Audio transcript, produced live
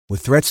With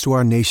threats to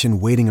our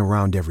nation waiting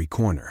around every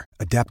corner,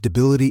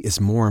 adaptability is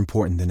more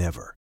important than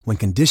ever. When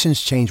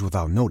conditions change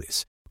without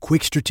notice,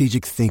 quick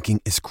strategic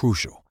thinking is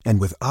crucial.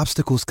 And with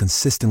obstacles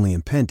consistently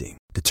impending,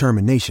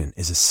 determination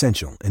is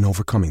essential in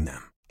overcoming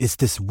them. It's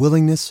this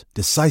willingness,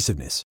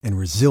 decisiveness, and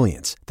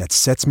resilience that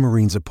sets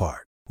Marines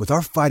apart. With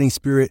our fighting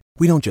spirit,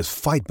 we don't just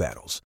fight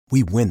battles,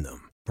 we win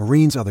them.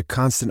 Marines are the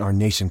constant our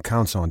nation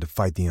counts on to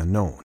fight the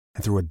unknown.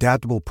 And through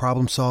adaptable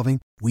problem solving,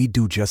 we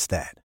do just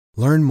that.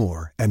 Learn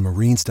more at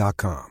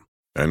marines.com.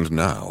 And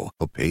now,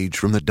 a page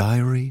from the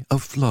diary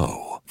of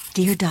Flo.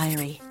 Dear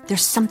Diary,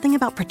 there's something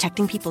about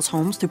protecting people's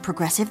homes through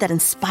Progressive that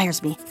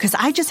inspires me, because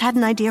I just had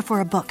an idea for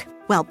a book.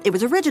 Well, it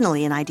was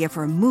originally an idea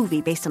for a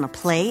movie based on a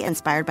play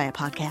inspired by a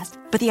podcast.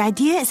 But the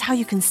idea is how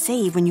you can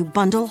save when you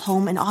bundle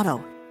home and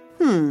auto.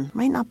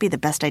 Might not be the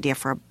best idea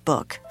for a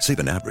book. Save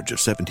an average of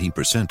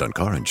 17% on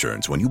car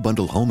insurance when you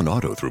bundle home and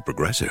auto through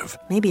Progressive.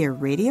 Maybe a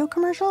radio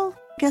commercial?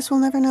 Guess we'll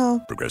never know.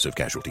 Progressive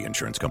Casualty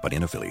Insurance Company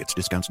and Affiliates.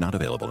 Discounts not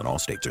available in all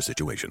states or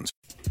situations.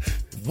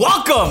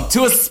 Welcome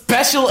to a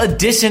special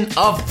edition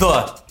of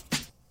the...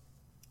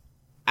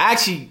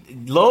 Actually,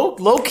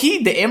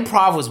 low-key, the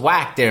improv was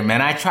whack there,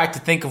 man. I tried to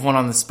think of one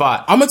on the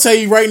spot. I'm going to tell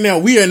you right now,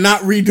 we are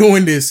not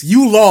redoing this.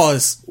 You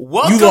lost.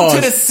 Welcome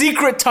to the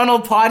Secret Tunnel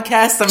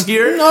podcast. I'm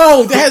here.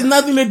 No, that has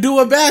nothing to do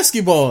with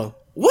basketball.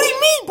 What do you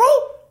mean, bro?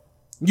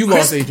 You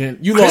lost,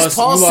 Agent. You Chris lost.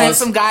 Paul you sent lost.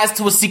 some guys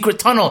to a secret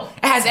tunnel.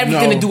 It has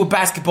everything to do with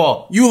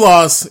basketball. You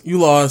lost. You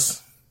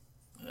lost.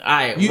 All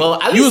right.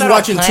 Well, at you least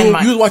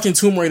was watching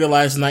Tomb Raider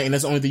last night, and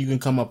that's the only thing you can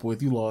come up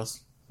with. You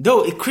lost.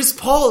 No, Chris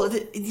Paul.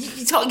 You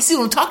see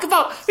what I'm talking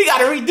about? We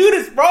gotta redo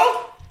this, bro.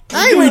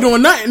 I ain't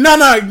redoing nothing. No,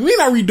 we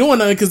not redoing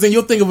nothing because then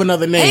you'll think of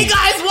another name. Hey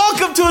guys,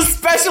 welcome to a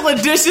special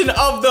edition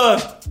of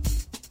the...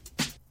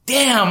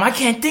 Damn, I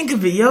can't think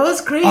of it, yo. It's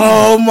crazy.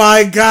 Oh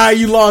my God,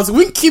 you lost.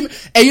 We can keep.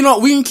 Hey, you know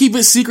we can keep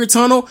it Secret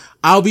Tunnel.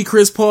 I'll be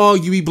Chris Paul.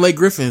 You be Blake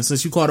Griffin,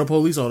 since you call the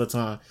police all the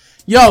time.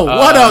 Yo,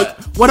 what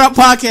up? What up,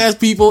 podcast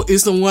people?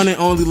 It's the one and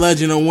only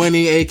legend of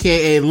Winnie,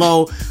 aka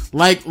Low.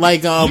 Like my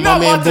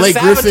man Blake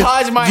Griffin.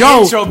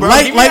 Intro, bro.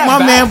 like my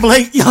man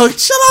Blake. Yo,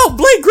 shut up,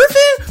 Blake Griffin.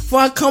 Before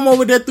I come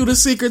over there through the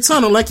secret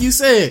tunnel, like you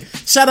said.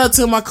 Shout out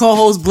to my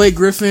co-host Blake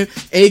Griffin,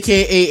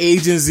 aka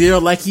Agent Zero.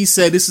 Like he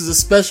said, this is a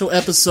special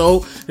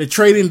episode. The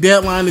trading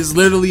deadline is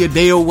literally a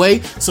day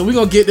away, so we're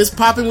gonna get this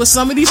popping with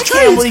some of these trades.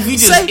 I can't believe you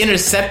just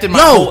intercepted my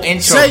whole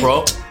intro,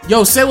 bro.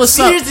 Yo, say what's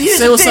up. Here's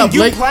say what's up,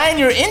 Blake. You plan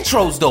your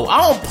intros though. I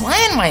don't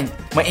plan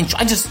my intro.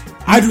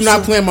 I do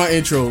not plan my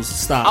intros.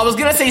 Stop. I was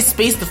gonna say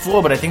Space the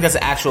Floor, but I think that's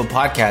an actual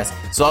podcast.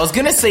 So I was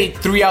gonna say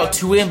 3 out,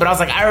 2 in, but I was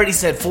like, I already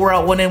said 4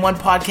 out, 1 in, 1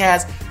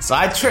 podcast. So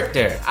I tripped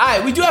there.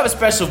 Alright, we do have a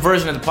special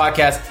version of the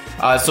podcast.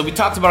 So we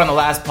talked about it on the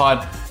last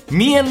pod.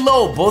 Me and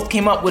Lo both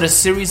came up with a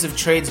series of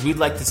trades we'd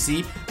like to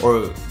see,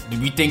 or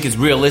we think is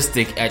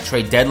realistic at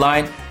trade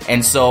deadline.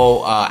 And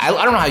so, I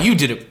don't know how you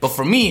did it, but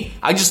for me,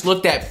 I just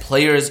looked at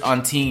players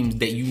on teams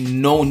that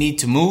need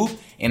to move,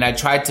 and I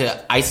tried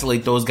to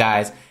isolate those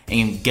guys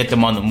and get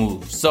them on the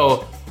move.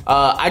 So,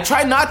 I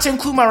tried not to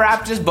include my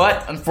Raptors,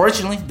 but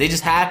unfortunately, they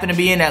just happen to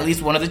be in at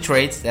least one of the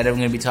trades that I'm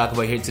going to be talking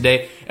about here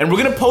today. And we're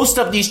going to post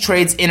up these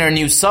trades in our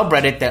new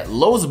subreddit that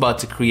Lo's about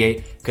to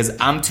create, because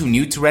I'm too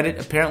new to Reddit,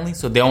 apparently,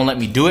 so they won't let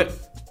me do it.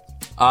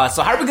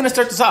 So how are we going to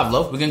start this off,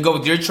 Lo? We're going to go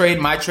with your trade,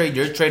 my trade,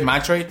 your trade, my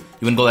trade?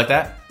 You want to go like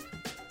that?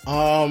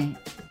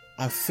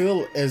 I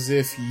feel as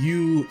if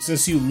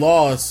since you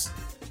lost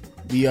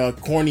the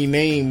corny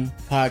name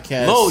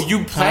podcast. Lo,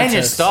 you plan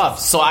your stuff,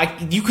 so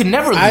you could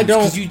never lose. I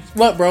don't.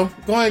 What, bro?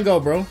 Go ahead and go,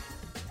 bro.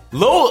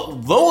 Lo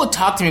would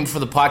talk to me before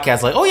the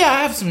podcast, like, oh yeah,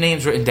 I have some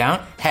names written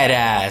down. Head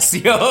ass,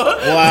 yo.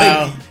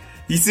 Wow. Like,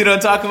 you see what I'm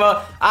talking about?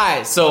 All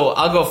right, so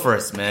I'll go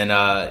first, man.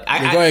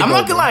 I'm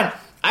not gonna lie.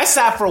 I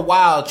sat for a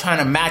while trying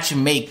to match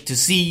and make to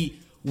see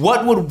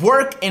what would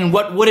work and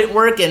what wouldn't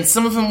work, and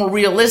some of them were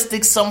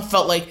realistic. Some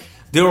felt like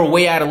they were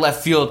way out of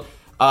left field.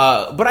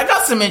 But I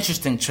got some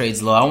interesting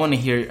trades, Lo. I want to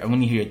hear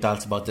your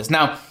thoughts about this.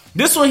 Now,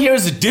 this one here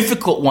is a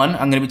difficult one.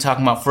 I'm going to be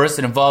talking about first.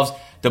 It involves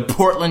the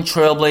Portland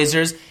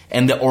Trailblazers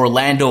and the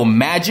Orlando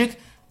Magic.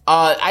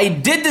 I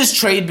did this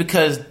trade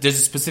because there's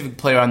a specific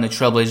player on the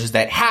Trailblazers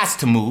that has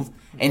to move,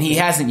 and he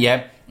hasn't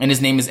yet, and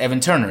his name is Evan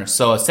Turner.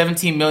 So a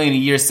 $17 million a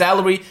year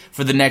salary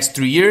for the next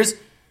 3 years.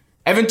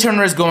 Evan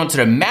Turner is going to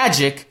the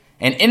Magic,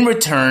 and in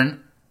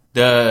return,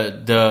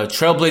 the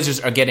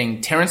Trailblazers are getting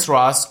Terrence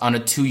Ross on a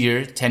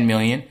 2-year, $10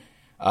 million.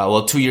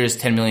 2 years,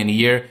 $10 million a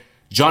year.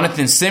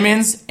 Jonathan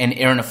Simmons and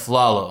Aaron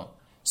Aflalo.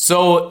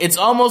 So it's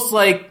almost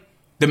like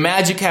the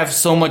Magic have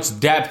so much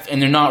depth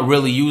and they're not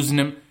really using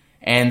them.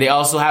 And they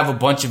also have a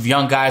bunch of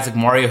young guys like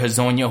Mario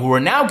Hezonja who are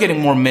now getting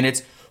more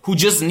minutes, who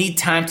just need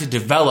time to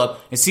develop.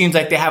 It seems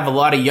like they have a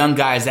lot of young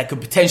guys that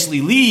could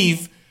potentially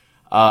leave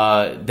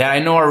that I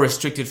know are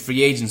restricted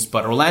free agents.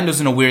 But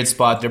Orlando's in a weird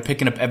spot. They're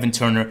picking up Evan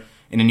Turner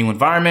in a new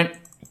environment.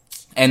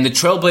 And the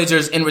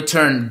Trailblazers, in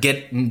return,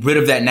 get rid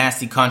of that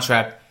nasty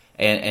contract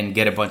and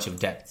get a bunch of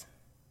depth.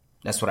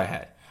 That's what I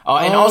had.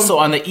 And also,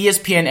 on the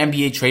ESPN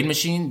NBA trade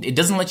machine, it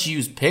doesn't let you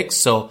use picks,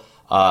 so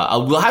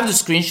We'll have the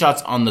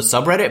screenshots on the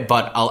subreddit,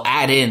 but I'll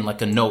add in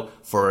like a note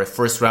for a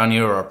first round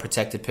year or a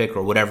protected pick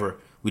or whatever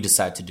we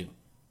decide to do.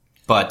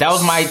 But that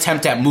was my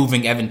attempt at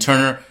moving Evan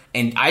Turner.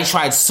 And I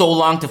tried so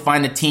long to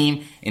find a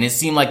team, and it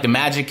seemed like the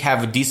Magic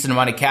have a decent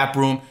amount of cap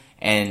room,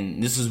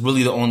 and this was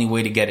really the only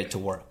way to get it to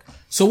work.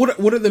 So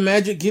what are the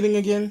Magic getting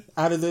again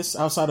out of this,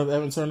 outside of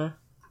Evan Turner?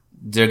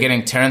 They're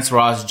getting Terrence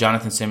Ross,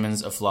 Jonathan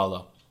Simmons,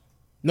 Afflalo.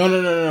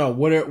 No.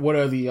 What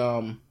are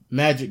the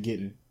Magic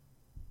getting?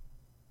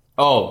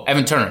 Oh,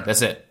 Evan Turner.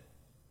 That's it.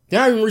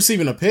 They're not even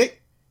receiving a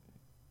pick?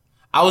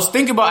 I was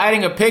thinking about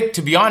adding a pick,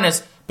 to be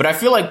honest, but I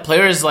feel like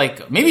players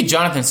like maybe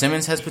Jonathan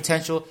Simmons has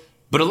potential.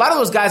 But a lot of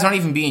those guys aren't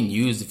even being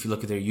used if you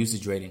look at their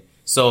usage rating.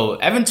 So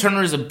Evan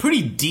Turner is a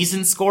pretty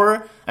decent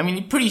scorer. I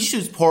mean, he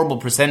shoots horrible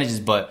percentages,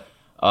 but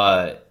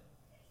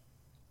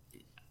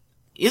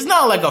it's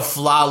not like a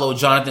Flalo,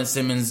 Jonathan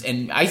Simmons,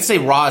 and I'd say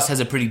Ross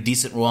has a pretty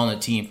decent role on the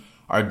team,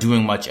 are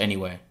doing much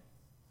anyway.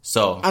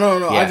 So I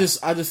don't know. Yeah.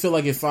 I just feel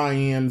like if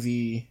I'm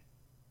the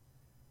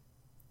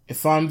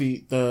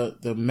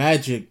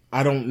Magic,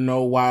 I don't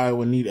know why I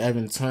would need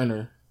Evan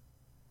Turner.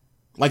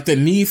 Like, the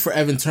need for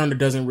Evan Turner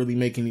doesn't really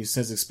make any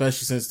sense,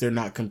 especially since they're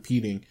not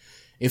competing.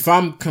 If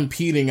I'm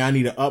competing, I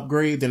need an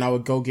upgrade, then I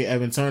would go get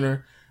Evan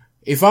Turner.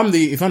 If I'm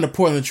the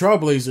Portland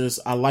Trailblazers,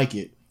 I like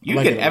it. You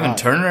get Evan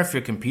Turner if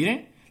you're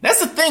competing?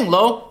 That's the thing,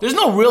 Lo. There's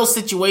no real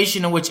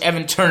situation in which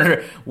Evan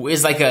Turner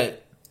is like a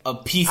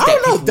piece that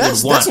people would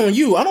want. That's on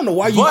you. I don't know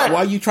why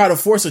you try to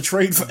force a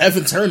trade for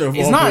Evan Turner.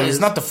 It's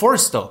not the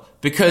force, though.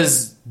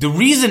 Because the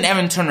reason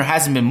Evan Turner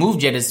hasn't been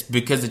moved yet is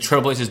because the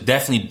Trailblazers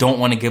definitely don't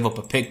want to give up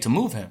a pick to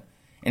move him.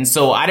 And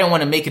so I didn't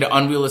want to make it an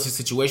unrealistic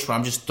situation where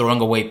I'm just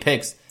throwing away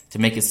picks to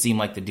make it seem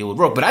like the deal would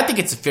work. But I think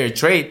it's a fair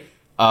trade.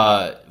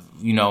 I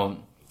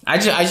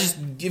just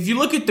if you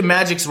look at the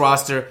Magic's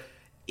roster,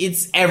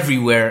 it's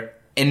everywhere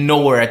and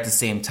nowhere at the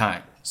same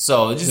time.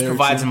 So it just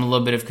provides them a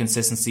little bit of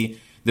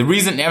consistency. The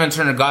reason Evan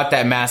Turner got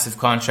that massive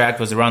contract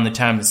was around the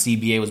time the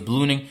CBA was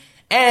ballooning,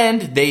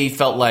 and they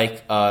felt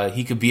like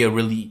he could be a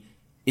really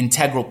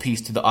integral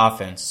piece to the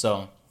offense.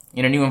 So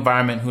in a new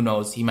environment, who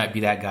knows? He might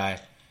be that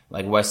guy.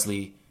 Like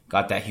Wesley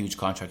got that huge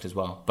contract as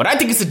well. But I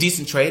think it's a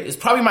decent trade. It's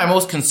probably my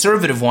most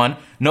conservative one.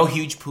 No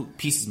huge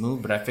pieces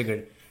moved, but I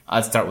figured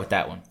I'd start with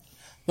that one.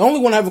 The only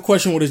one I have a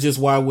question with is just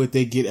why would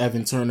they get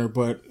Evan Turner?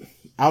 But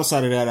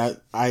outside of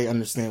that, I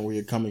understand where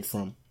you're coming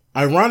from.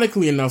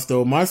 Ironically enough,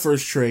 though, my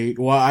first trade,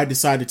 I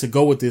decided to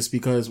go with this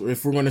because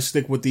if we're going to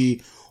stick with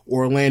the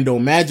Orlando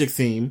Magic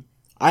theme,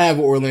 I have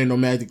an Orlando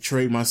Magic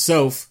trade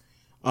myself,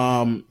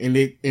 and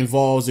it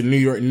involves the New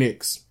York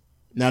Knicks.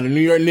 Now, the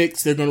New York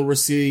Knicks, they're going to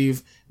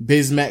receive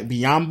Bismack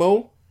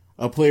Biyombo,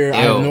 a player. I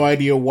have no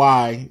idea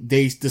why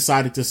they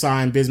decided to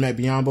sign Bismack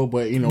Biyombo,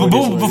 but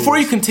But before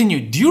you continue,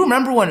 do you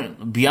remember when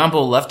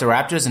Biyombo left the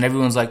Raptors and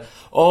everyone's like,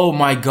 "Oh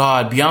my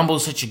God,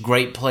 Biyombo's such a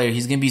great player.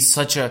 He's going to be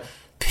such a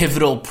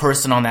pivotal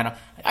person on that."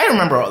 I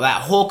remember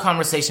that whole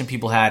conversation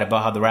people had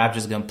about how the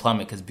Raptors are going to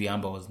plummet because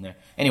Biyombo wasn't there.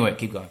 Anyway,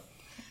 keep going.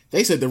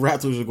 They said the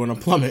Raptors were going to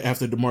plummet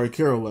after DeMar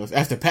Carroll left,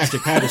 after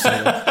Patrick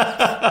Patterson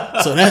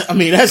left. So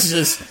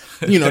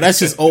that's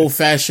just old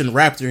fashioned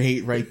Raptor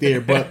hate right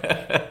there. But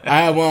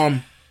I have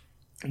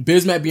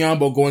Bismack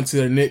Biyombo going to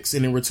the Knicks,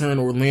 and in return,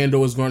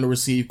 Orlando is going to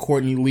receive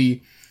Courtney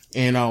Lee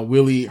and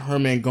Willie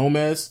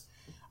Hernangomez.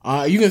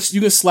 You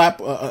can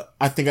slap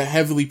I think a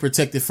heavily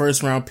protected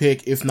first round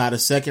pick, if not a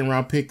second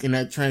round pick, in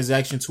that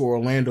transaction to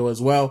Orlando as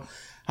well.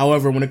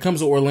 However, when it comes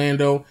to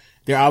Orlando,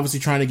 they're obviously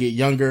trying to get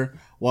younger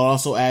while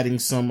also adding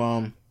some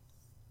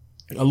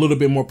a little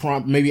bit more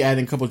maybe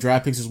adding a couple of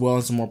draft picks as well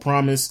and some more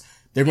promise.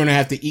 They're going to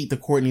have to eat the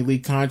Courtney Lee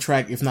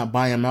contract, if not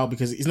buy him out,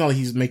 because it's not like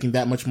he's making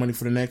that much money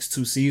for the next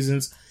 2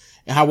 seasons.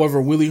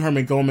 However, Willie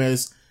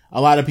Hernangomez,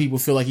 a lot of people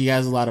feel like he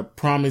has a lot of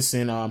promise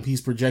and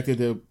he's projected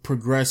to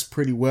progress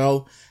pretty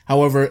well.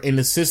 However, in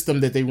the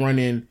system that they run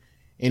in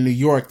New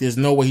York, there's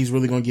no way he's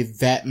really going to get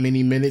that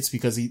many minutes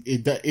because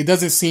it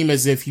doesn't seem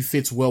as if he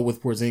fits well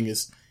with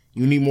Porzingis.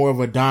 You need more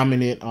of a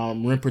dominant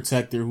rim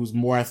protector who's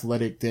more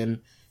athletic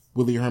than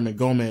Willie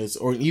Hernangomez,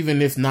 or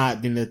even if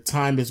not, then the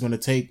time it's going to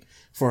take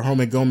for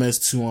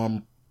Hernangomez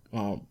to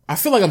I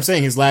feel like I'm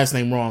saying his last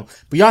name wrong,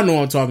 but y'all know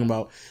what I'm talking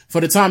about.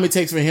 For the time it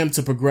takes for him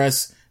to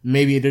progress,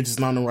 maybe they're just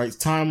not on the right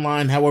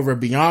timeline. However,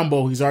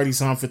 Biyombo, he's already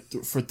signed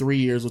for 3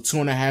 years or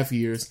 2.5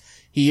 years.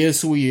 He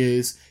is who he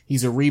is.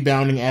 He's a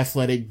rebounding,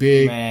 athletic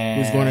big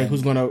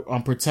who's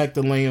gonna protect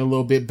the lane a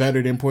little bit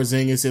better than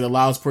Porzingis. It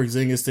allows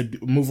Porzingis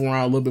to move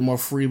around a little bit more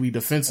freely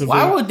defensively.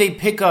 Why would they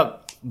pick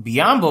up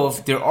Biyombo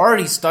if they're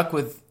already stuck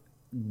with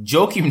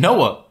Joakim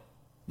Noah?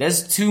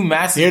 There's 2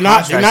 massive.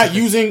 They're not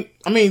using.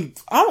 I mean,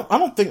 I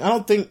don't think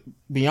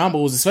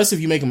Biyombo is, especially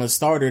if you make him a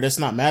starter. That's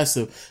not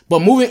massive. But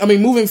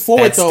moving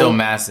forward, that's still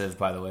massive,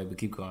 by the way. But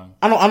keep going.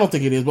 I don't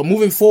think it is. But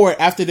moving forward,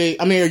 are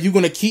you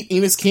going to keep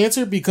Enes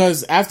Kanter?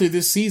 Because after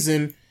this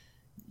season,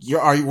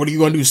 what are you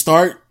going to do?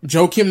 Start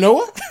Joakim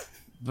Noah?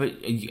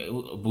 But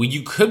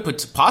you could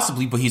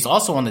possibly, but he's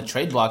also on the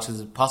trade block, so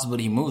there's a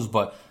possibility he moves.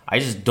 But I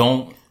just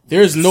don't.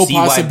 There's no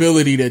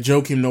possibility that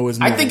Joakim Noah is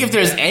moving. I think if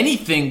there's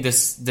anything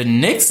the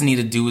Knicks need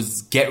to do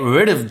is get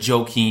rid of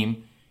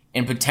Joakim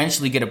and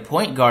potentially get a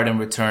point guard in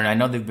return. I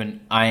know they've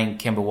been eyeing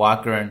Kemba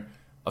Walker and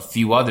a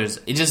few others.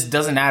 It just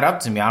doesn't add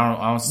up to me.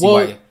 I don't see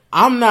why.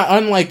 I'm not,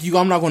 unlike you,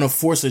 I'm not going to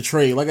force a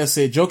trade. Like I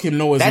said, Joakim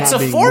Noah is not being moved. That's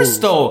a force,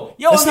 though.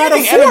 Yo, it's not a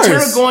force. Evan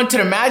Turner going to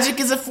the Magic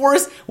is a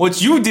force.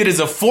 What you did is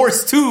a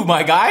force too,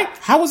 my guy.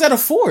 How was that a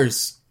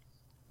force?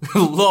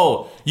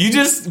 Low. You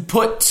just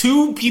put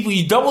two people,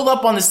 you doubled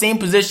up on the same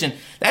position.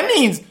 That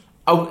means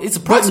it's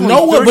approximately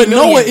 $30 million.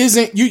 Noah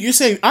isn't, you're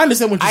saying, I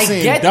understand what you're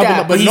saying. I get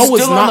that, but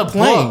Noah's still not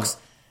playing. Books.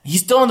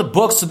 He's still on the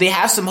books, so they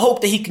have some hope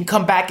that he can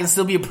come back and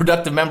still be a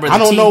productive member of the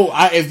team. I don't know.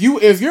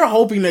 If you're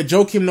hoping that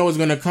Joakim Noah is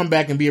going to come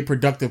back and be a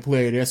productive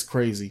player, that's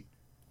crazy.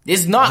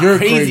 It's not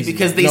crazy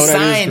because they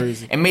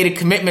signed and made a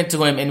commitment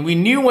to him, and we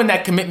knew when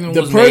that commitment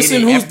was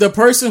made. The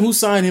person who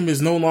signed him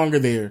is no longer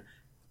there.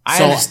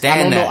 I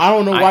understand that. I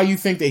don't know why you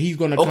think that he's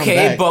going to come back.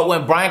 Okay, but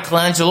when Brian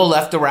Colangelo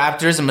left the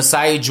Raptors and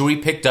Masai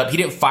Ujiri picked up, he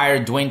didn't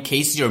fire Dwayne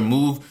Casey or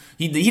move.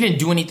 He didn't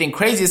do anything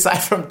crazy aside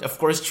from, of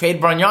course, trade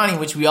Bargnani,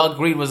 which we all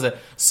agreed was a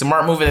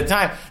smart move at the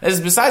time.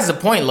 That's besides the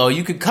point, Lo.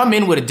 You could come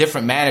in with a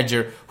different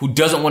manager who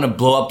doesn't want to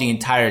blow up the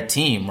entire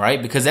team,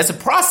 right? Because that's a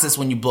process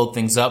when you blow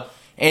things up.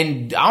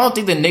 And I don't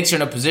think the Knicks are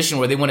in a position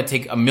where they want to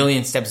take a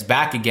million steps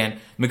back again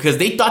because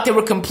they thought they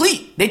were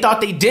complete. They thought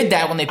they did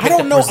that when they picked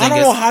up Porzingis. I don't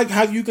know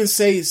how you can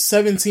say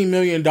 $17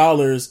 million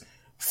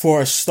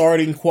for a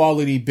starting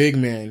quality big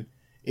man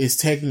is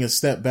taking a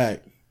step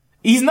back.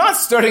 He's not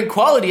starting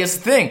quality. That's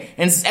the thing.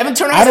 And Evan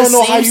Turner has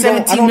the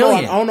same $17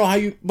 million. I don't know how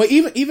you. But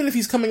even if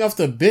he's coming off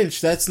the bench,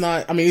 that's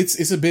not. I mean,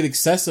 it's a bit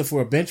excessive for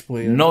a bench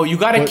player. No, you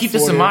got to keep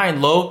this in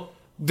mind, Lo.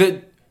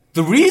 The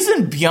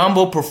reason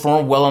Biyombo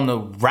performed well on the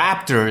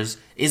Raptors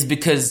is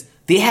because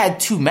they had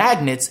two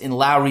magnets in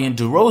Lowry and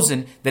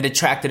DeRozan that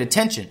attracted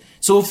attention.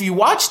 So if you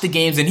watch the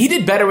games, and he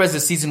did better as the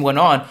season went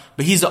on,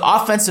 but he's an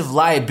offensive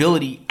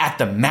liability at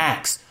the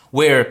max,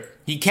 where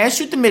he can't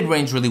shoot the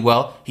mid-range really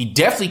well. He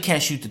definitely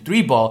can't shoot the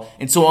three ball.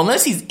 And so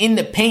unless he's in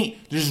the paint,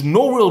 there's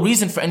no real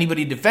reason for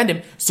anybody to defend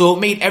him. So it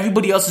made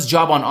everybody else's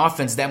job on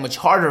offense that much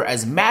harder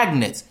as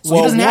magnets. So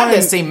he doesn't have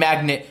that same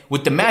magnet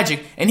with the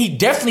Magic, and he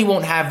definitely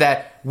won't have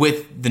that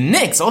with the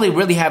Knicks. All they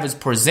really have is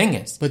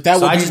Porzingis. But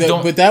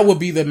that would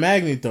be the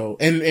magnet though.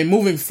 And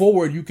moving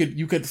forward, you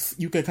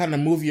could kind of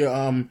move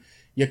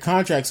your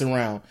contracts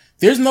around.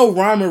 There's no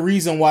rhyme or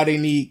reason why they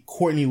need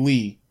Courtney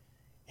Lee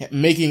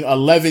making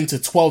 $11 to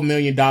 $12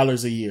 million a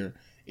year,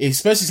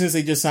 especially since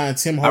they just signed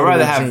Tim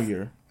Hardaway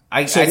Jr.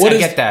 I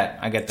get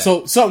that.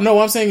 So no,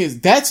 what I'm saying is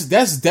that's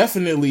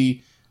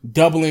definitely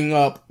doubling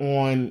up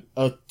on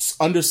a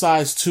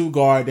undersized two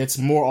guard that's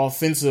more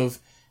offensive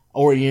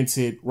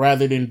oriented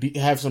rather than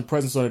have some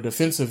presence on the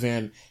defensive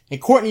end.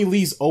 And Courtney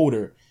Lee's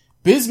older.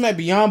 Bismack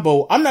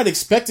Biyombo, I'm not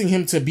expecting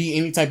him to be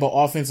any type of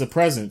offensive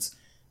presence.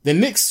 The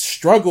Knicks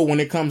struggle when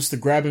it comes to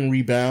grabbing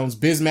rebounds.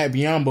 Bismack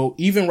Biyombo,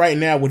 even right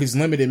now with his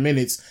limited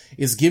minutes,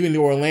 is giving the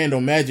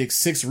Orlando Magic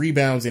 6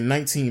 rebounds in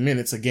 19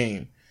 minutes a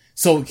game.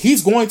 So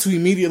he's going to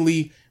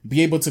immediately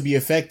be able to be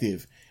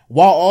effective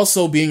while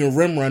also being a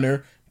rim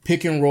runner,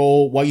 pick and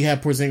roll while you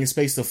have Porzingis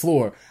space the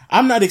floor.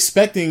 I'm not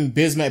expecting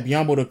Bismack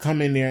Biyombo to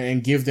come in there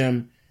and give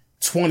them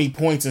 20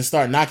 points and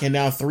start knocking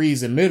down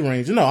threes in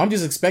mid-range. No, I'm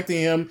just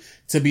expecting him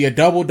to be a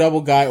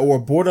double-double guy or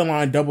a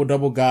borderline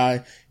double-double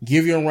guy,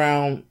 give you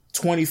around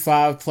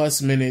 25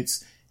 plus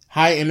minutes,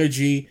 high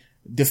energy,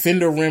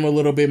 defend the rim a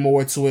little bit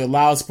more so it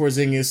allows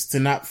Porzingis to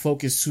not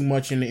focus too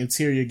much in the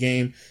interior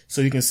game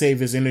so he can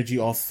save his energy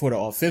off for the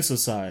offensive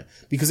side.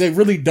 Because they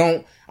really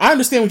don't. I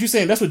understand what you're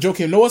saying. That's what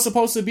Joakim Noah's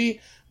supposed to be,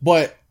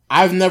 but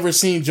I've never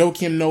seen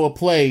Joakim Noah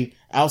play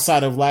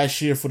outside of last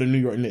year for the New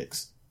York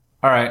Knicks.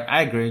 All right,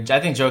 I agree.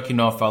 I think Joakim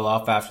Noah fell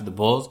off after the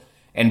Bulls.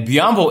 And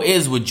Biyombo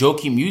is what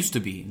Joakim used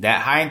to be.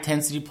 That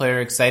high-intensity player,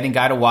 exciting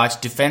guy to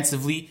watch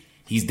defensively.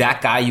 He's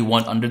that guy you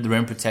want under the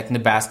rim protecting the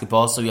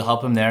basketball, so you'll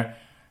help him there.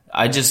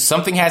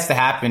 Something has to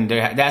happen. There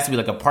has to be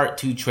like a part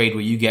 2 trade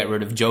where you get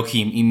rid of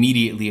Joakim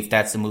immediately if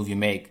that's the move you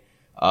make.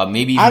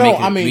 Maybe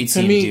even make a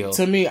 3-team deal.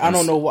 To me, I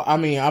don't know what,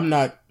 I'm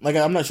not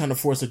trying to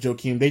force a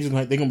Joakim. They're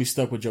going to be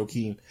stuck with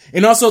Joakim.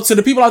 And also to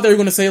the people out there who are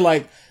going to say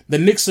like the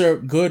Knicks are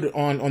good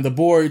on the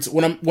boards.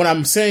 What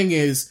I'm saying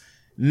is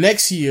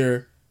next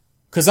year,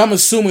 cause I'm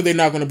assuming they're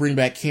not going to bring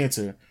back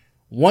Cantor.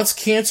 Once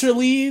Cantor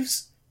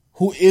leaves,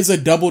 who is a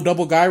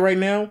double-double guy right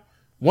now,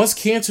 once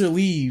Cantor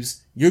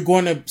leaves, you're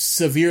going to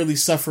severely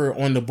suffer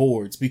on the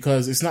boards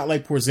because it's not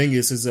like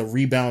Porzingis is a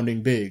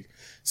rebounding big.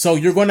 So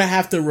you're going to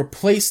have to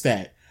replace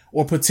that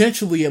or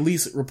potentially at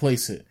least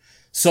replace it.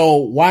 So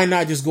why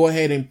not just go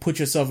ahead and put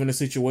yourself in a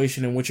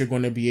situation in which you're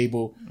going to be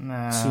able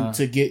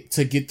to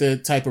get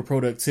the type of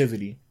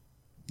productivity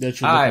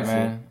that you're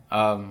looking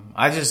for.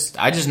 I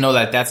just know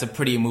that that's a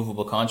pretty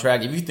immovable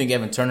contract. If you think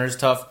Evan Turner is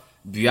tough,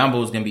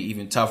 Biyombo is going to be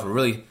even tougher.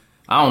 Really,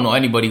 I don't know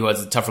anybody who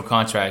has a tougher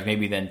contract.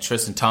 Maybe then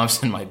Tristan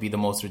Thompson might be the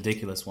most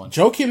ridiculous one.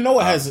 Joakim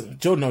Noah has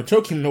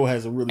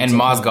a really and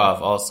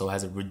Mozgov also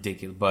has a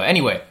ridiculous. But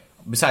anyway,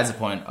 besides the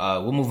point,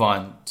 we'll move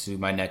on to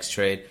my next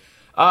trade.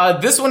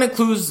 This one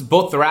includes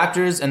both the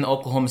Raptors and the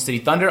Oklahoma City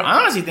Thunder.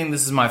 I honestly think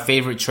this is my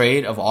favorite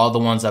trade of all the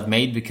ones I've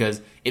made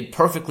because it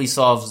perfectly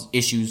solves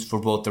issues for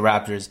both the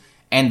Raptors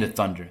and the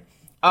Thunder.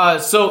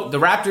 So the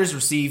Raptors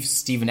receive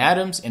Steven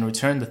Adams. In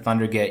return, the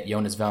Thunder get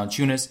Jonas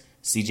Valanciunas,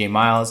 CJ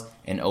Miles,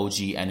 and OG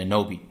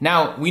Anunoby.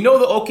 Now, we know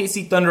the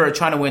OKC Thunder are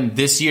trying to win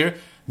this year.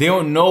 They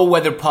don't know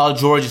whether Paul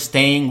George is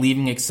staying,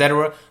 leaving,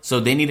 etc. So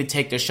they need to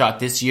take their shot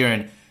this year.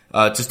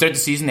 And to start the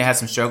season, they had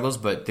some struggles,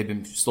 but they've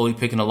been slowly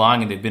picking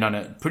along, and they've been on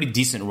a pretty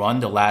decent run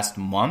the last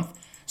month.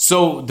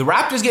 So the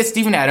Raptors get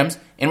Steven Adams.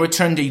 In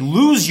return, they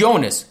lose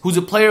Jonas, who's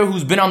a player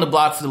who's been on the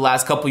block for the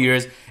last couple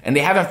years, and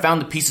they haven't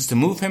found the pieces to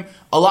move him.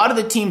 A lot of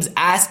the teams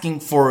asking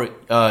for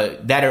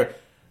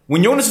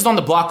when Jonas is on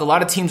the block, a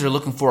lot of teams are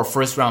looking for a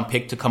first-round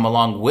pick to come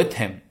along with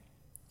him.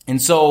 And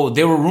so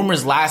there were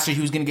rumors last year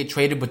he was going to get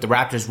traded, but the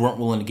Raptors weren't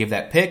willing to give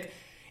that pick.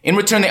 In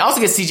return, they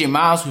also get CJ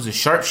Miles, who's a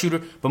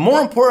sharpshooter. But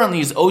more importantly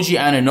is OG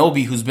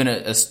Anunoby, who's been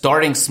a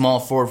starting small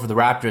forward for the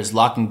Raptors,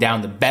 locking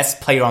down the best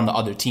player on the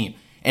other team.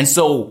 And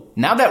so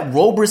now that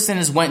Roberson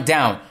has went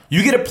down,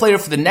 you get a player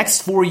for the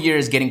next 4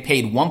 years getting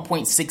paid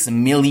 $1.6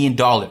 million.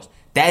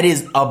 That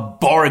is a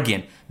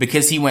bargain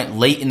because he went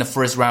late in the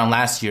first round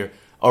last year.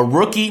 A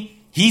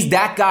rookie, he's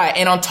that guy.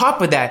 And on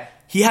top of that,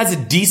 he has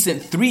a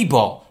decent three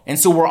ball. And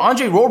so where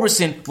Andre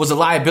Roberson was a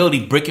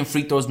liability, breaking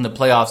free throws in the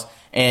playoffs,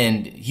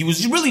 and he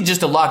was really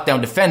just a lockdown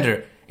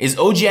defender, is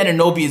OG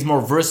Anunoby is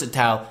more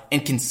versatile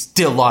and can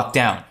still lock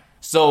down.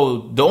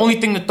 So the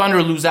only thing the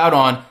Thunder lose out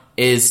on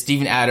is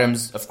Steven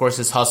Adams, of course,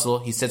 his hustle.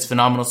 He sets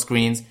phenomenal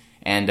screens,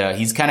 and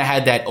he's kind of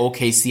had that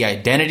OKC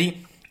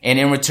identity. And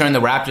in return,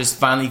 the Raptors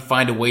finally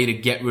find a way to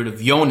get rid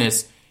of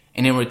Jonas,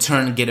 and in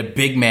return get a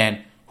big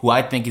man who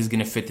I think is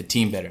going to fit the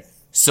team better.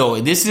 So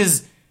this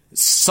is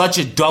such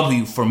a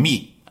W for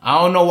me. I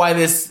don't know why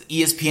this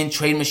ESPN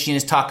trade machine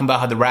is talking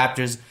about how the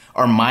Raptors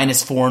are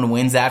 -4 in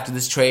wins after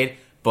this trade,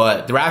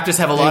 but the Raptors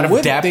have a lot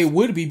of depth. They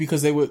would be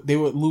because they would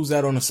lose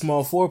out on a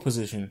small forward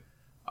position.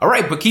 All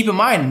right, but keep in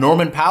mind,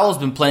 Norman Powell's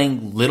been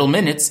playing little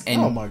minutes,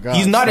 and oh my God,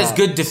 he's not as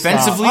good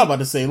defensively. I'm about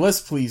to say,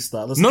 let's please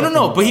stop.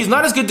 No, but he's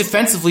not as good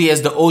defensively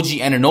as the OG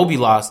Anunoby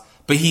loss,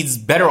 but he's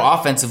better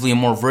offensively and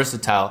more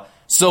versatile.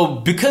 So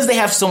because they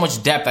have so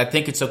much depth, I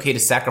think it's okay to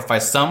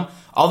sacrifice some.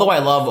 Although I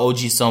love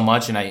OG so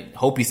much, and I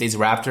hope he stays a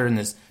Raptor, and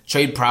this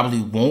trade probably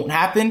won't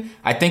happen,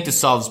 I think this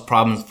solves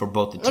problems for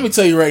both the teams. Let me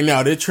tell you right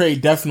now, their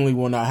trade definitely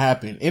will not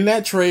happen. In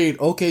that trade,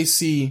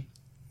 OKC,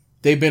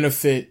 they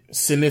benefit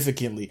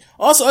significantly.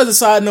 Also, as a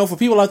side note, for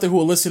people out there who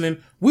are listening,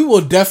 we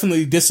will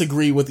definitely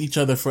disagree with each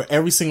other for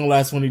every single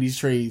last one of these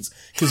trades.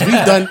 Because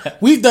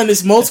we've done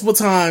this multiple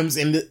times,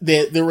 and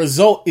the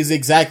result is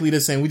exactly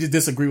the same. We just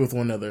disagree with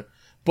one another.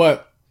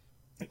 But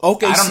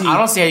OKC, I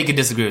don't see how you could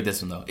disagree with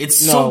this one though. It's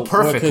so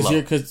perfect.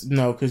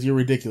 Because you're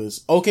ridiculous.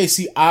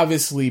 OKC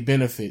obviously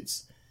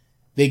benefits.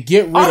 They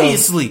get rid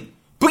of,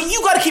 but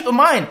you got to keep in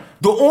mind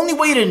the only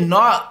way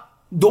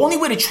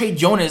to trade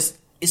Jonas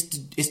is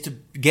to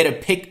get a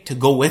pick to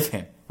go with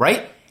him,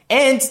 right?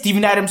 And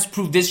Steven Adams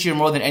proved this year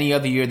more than any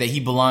other year that he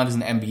belongs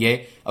in the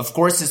NBA. Of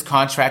course, his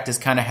contract is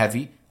kind of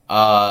heavy.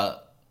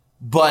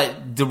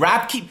 But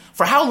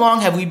for how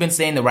long have we been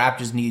saying the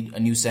Raptors need a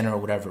new center or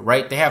whatever,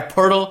 right? They have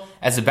Poeltl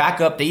as a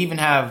backup. They even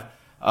have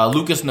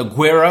Lucas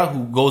Nogueira,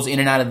 who goes in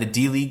and out of the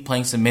D-League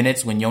playing some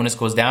minutes when Jonas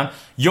goes down.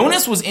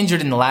 Jonas was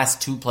injured in the last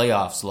 2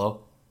 playoffs,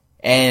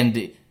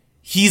 and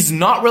he's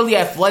not really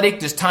athletic.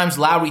 There's times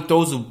Lowry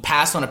throws a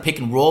pass on a pick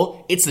and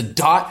roll. It's a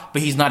dot,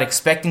 but he's not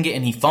expecting it,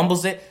 and he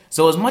fumbles it.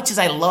 So as much as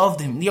I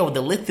loved him,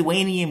 the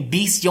Lithuanian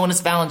beast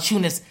Jonas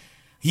Valanciunas,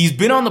 he's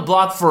been on the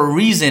block for a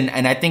reason,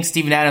 and I think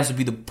Steven Adams would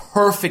be the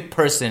perfect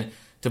person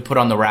to put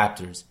on the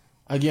Raptors.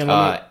 Again,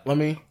 let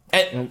me.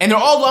 And they're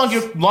all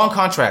long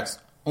contracts.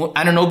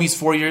 Anunoby's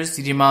 4 years,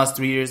 CJ Miles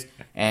 3 years,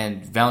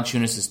 and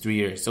Valanciunas is 3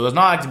 years. So it's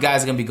not like the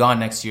guys are going to be gone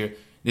next year.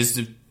 This is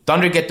the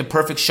Thunder get the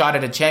perfect shot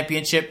at a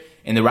championship,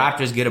 and the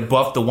Raptors get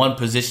above the one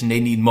position they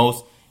need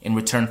most in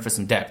return for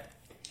some depth.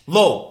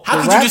 How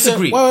could you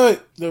disagree? Wait.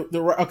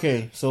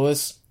 Okay, so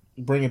let's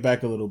bring it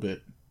back a little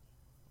bit.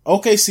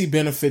 OKC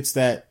benefits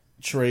that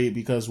trade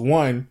because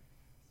one,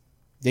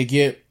 they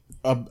get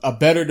a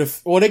better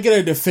they get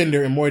a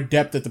defender and more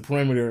depth at the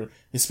perimeter,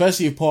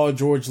 especially if Paul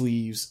George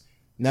leaves.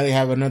 Now they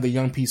have another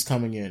young piece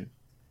coming in.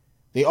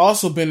 They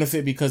also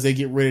benefit because they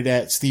get rid of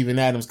that Steven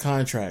Adams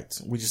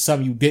contract, which is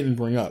something you didn't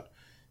bring up.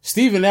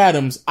 Steven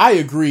Adams, I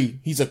agree,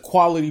 he's a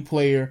quality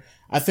player.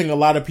 I think a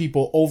lot of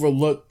people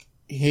overlook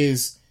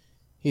his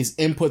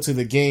input to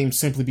the game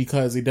simply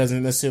because he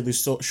doesn't necessarily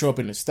show up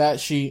in the stat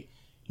sheet.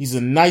 He's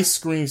a nice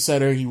screen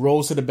setter. He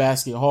rolls to the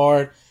basket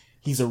hard.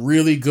 He's a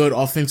really good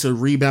offensive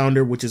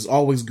rebounder, which is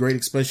always great,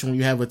 especially when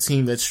you have a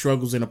team that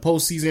struggles in a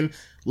postseason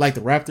like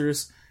the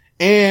Raptors.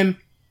 And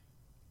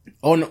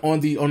on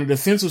the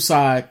defensive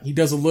side, he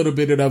does a little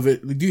bit of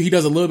it. He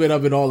does a little bit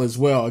of it all as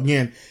well.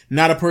 Again,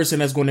 not a person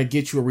that's going to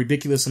get you a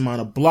ridiculous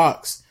amount of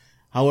blocks.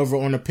 However,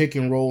 on the pick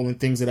and roll and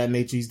things of that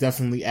nature, he's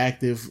definitely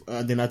active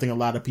than I think a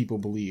lot of people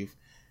believe.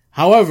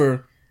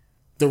 However,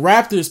 the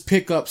Raptors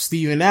pick up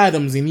Steven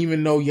Adams, and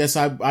even though, yes,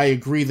 I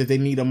agree that they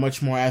need a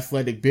much more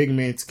athletic big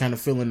man to kind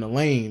of fill in the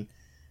lane,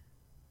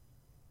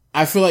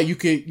 I feel like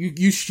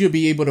you should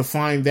be able to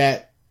find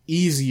that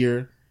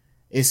easier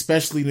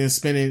especially than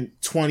spending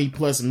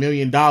 $20+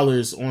 million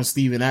on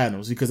Steven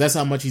Adams, because that's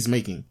how much he's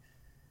making.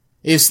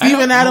 If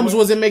Steven Adams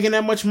wasn't making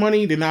that much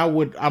money, then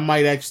I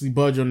might actually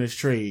budge on this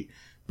trade.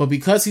 But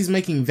because he's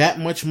making that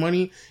much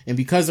money, and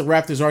because the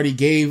Raptors already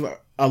gave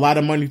a lot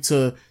of money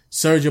to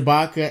Serge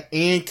Ibaka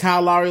and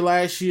Kyle Lowry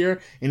last year,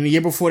 and the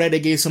year before that they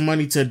gave some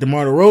money to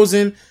DeMar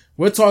DeRozan,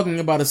 we're talking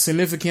about a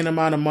significant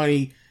amount of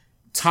money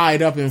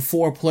tied up in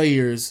 4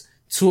 players,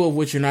 2 of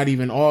which are not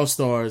even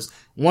all-stars,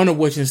 one of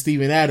which is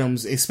Steven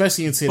Adams,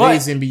 especially in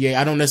today's NBA.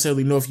 I don't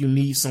necessarily know if you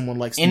need someone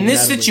like Steven Adams. In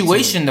this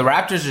situation, the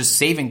Raptors are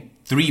saving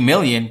 $3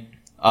 million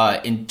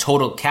in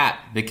total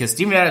cap, because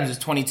Steven Adams is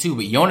 22,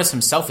 but Jonas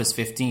himself is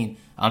 15,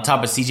 on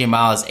top of CJ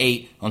Miles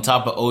 8, on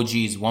top of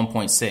OG's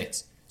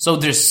 1.6. So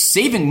they're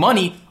saving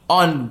money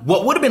on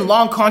what would have been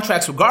long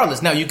contracts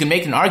regardless. Now, you can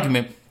make an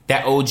argument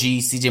that OG,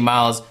 CJ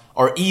Miles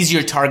are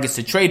easier targets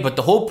to trade, but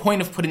the whole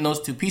point of putting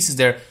those 2 pieces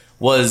there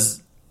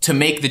was to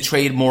make the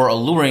trade more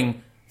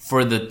alluring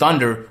for the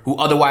Thunder, who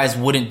otherwise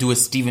wouldn't do a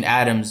Steven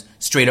Adams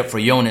straight up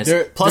for Jonas.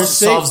 Plus,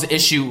 it solves the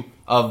issue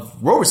of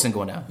Roberson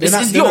going down.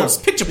 It's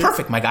picture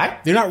perfect, my guy.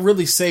 They're not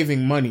really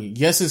saving money.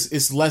 Yes,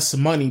 it's less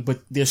money,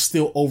 but they're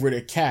still over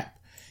the cap.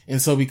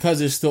 And so because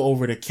they're still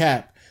over the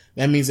cap,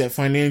 that means that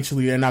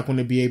financially they're not going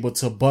to be able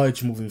to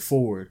budge moving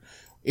forward.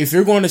 If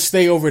you're going to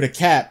stay over the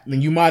cap,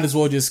 then you might as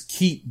well just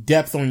keep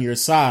depth on your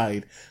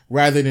side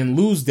rather than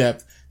lose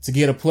depth to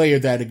get a player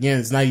that, again,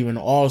 is not even an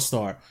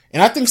all-star.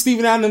 And I think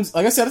Steven Adams,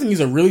 like I said, I think he's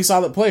a really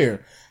solid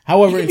player.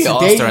 However, he could be an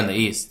all-star in the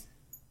East.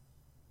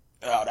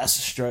 Oh, that's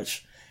a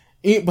stretch.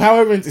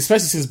 However,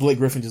 especially since Blake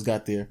Griffin just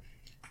got there.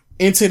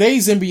 In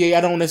today's NBA,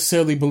 I don't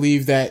necessarily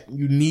believe that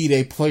you need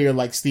a player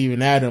like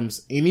Steven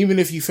Adams. And even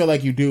if you feel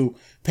like you do,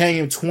 paying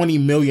him $20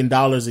 million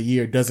a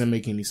year doesn't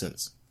make any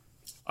sense.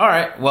 All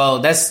right. Well,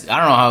 I don't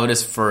know how it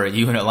is for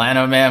you in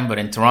Atlanta, man, but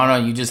in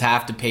Toronto, you just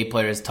have to pay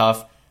players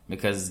tough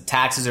because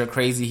taxes are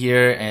crazy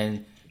here.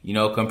 And,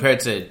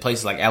 compared to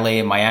places like LA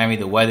and Miami,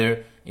 the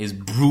weather is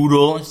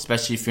brutal,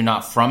 especially if you're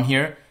not from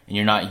here and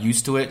you're not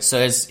used to it. So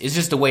it's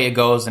just the way it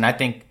goes. And I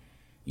think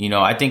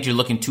you're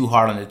looking too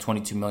hard on the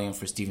 $22 million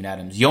for Steven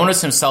Adams.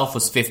 Jonas himself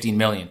was $15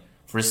 million.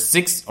 For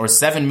 $6 or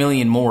 $7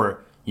 million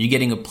more, you're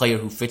getting a player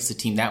who fits the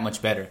team that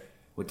much better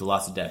with the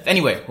loss of depth.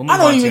 Anyway, we'll move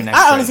on to your next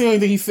I honestly don't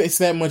think he fits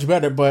that much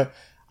better, but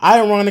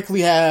I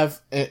ironically have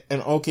an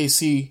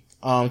OKC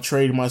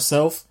trade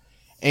myself,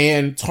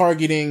 and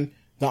targeting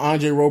the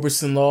Andre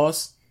Roberson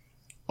loss.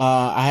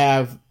 I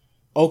have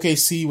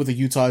OKC with the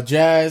Utah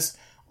Jazz.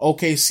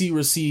 OKC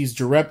receives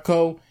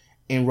Jerebko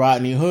and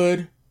Rodney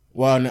Hood.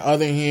 While on the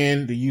other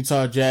hand, the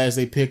Utah Jazz,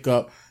 they pick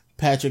up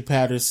Patrick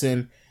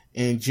Patterson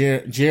and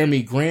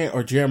Jeremy Grant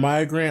or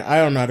Jeremiah Grant. I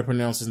don't know how to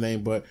pronounce his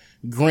name, but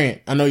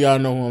Grant. I know y'all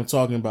know who I'm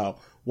talking about.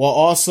 While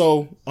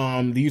also,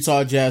 the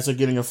Utah Jazz are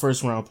getting a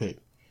 1st-round pick.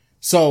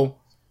 So,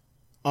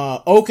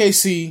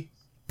 OKC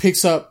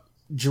picks up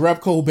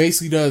Jerebko, who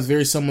basically does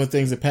very similar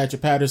things to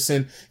Patrick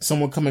Patterson,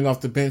 someone coming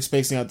off the bench,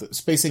 spacing out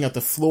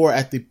the floor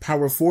at the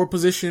power forward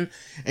position,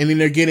 and then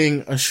they're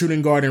getting a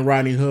shooting guard in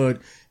Rodney Hood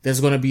that's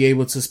going to be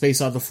able to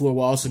space out the floor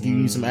while also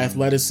giving you some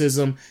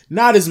athleticism.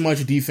 Not as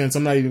much defense.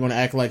 I'm not even going to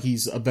act like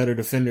he's a better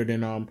defender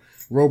than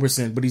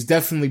Roberson, but he's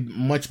definitely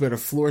much better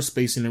floor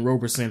spacing than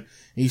Roberson.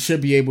 He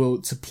should be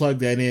able to plug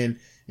that in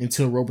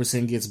until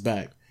Roberson gets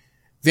back.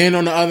 Then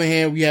on the other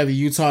hand, we have the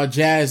Utah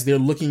Jazz. They're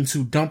looking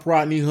to dump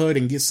Rodney Hood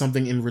and get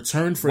something in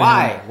return for him.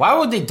 Why? Why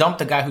would they dump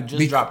the guy who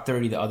just dropped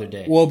 30 the other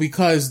day? Well,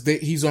 because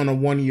he's on a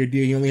 1-year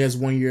deal. He only has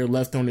 1 year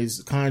left on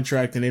his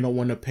contract, and they don't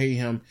want to pay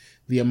him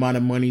the amount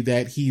of money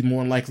that he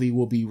more likely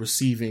will be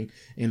receiving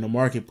in the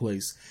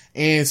marketplace.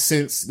 And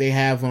since they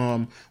have,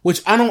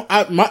 which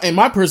in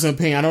my personal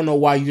opinion, I don't know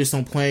why you just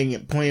don't play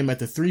him at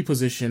the 3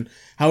 position.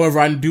 However,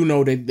 I do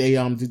know that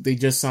they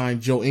just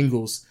signed Joe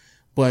Ingles.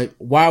 But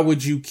why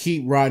would you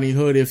keep Rodney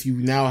Hood if you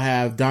now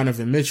have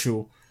Donovan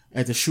Mitchell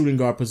at the shooting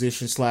guard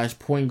position /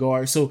 point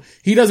guard? So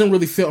he doesn't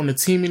really fit on the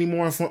team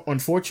anymore,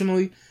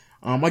 unfortunately.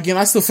 Again,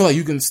 I still feel like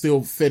you can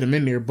still fit him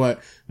in there,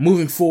 but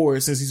moving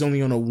forward, since he's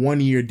only on a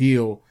 1-year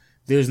deal,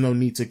 there's no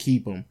need to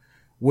keep him.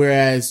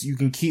 Whereas you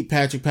can keep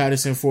Patrick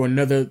Patterson for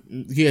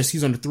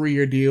he's on a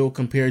 3-year deal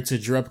compared to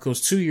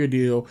Jerebko's 2-year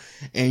deal,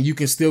 and you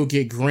can still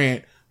get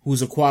Grant,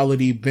 who's a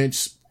quality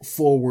bench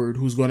forward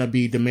who's going to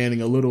be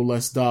demanding a little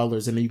less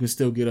dollars, and then you can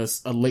still get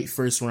a late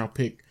 1st-round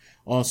pick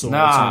also.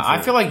 I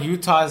feel like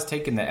Utah's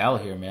taking the L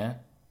here, man.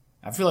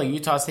 I feel like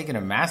Utah's taking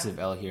a massive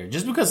L here.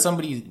 Just because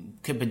somebody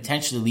could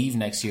potentially leave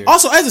next year.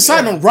 Also, as a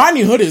side note,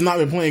 Rodney Hood has not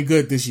been playing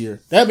good this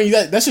year.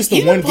 That's just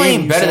the one game. He's been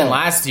playing better than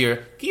last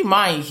year. Keep in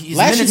mind, his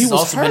last minutes year he was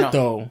also hurt,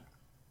 though.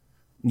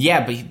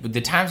 Yeah, but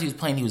the times he was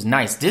playing, he was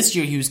nice. This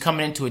year, he was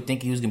coming into it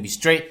thinking he was going to be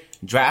straight.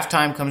 Draft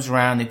time comes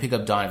around, they pick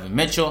up Donovan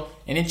Mitchell,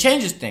 and it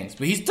changes things.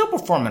 But he's still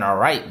performing all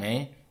right,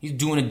 man. He's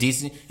doing a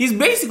decent. He's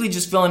basically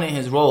just filling in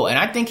his role, and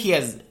I think he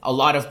has a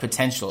lot of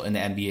potential in the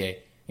NBA.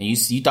 And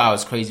you thought I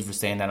was crazy for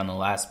saying that on the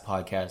last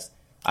podcast.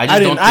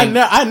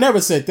 I never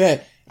said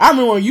that. I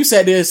remember when you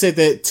sat there and said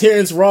that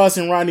Terrence Ross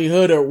and Rodney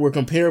Hood were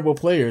comparable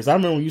players. I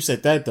remember when you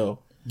said that, though.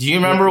 Do you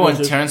remember when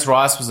Terrence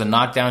Ross was a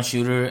knockdown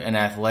shooter and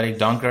athletic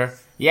dunker?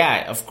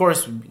 yeah, of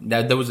course,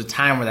 there was a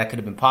time where that could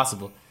have been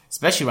possible,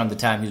 especially around the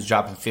time he was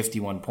dropping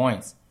 51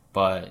 points.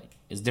 But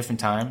it's different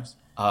times.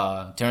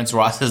 Terrence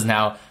Ross is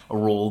now a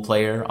role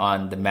player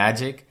on the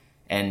Magic,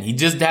 and he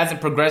just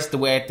hasn't progressed the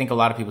way I think a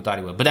lot of people thought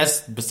he would. But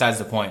that's besides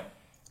the point.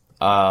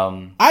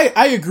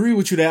 I agree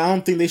with you that I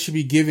don't think they should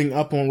be giving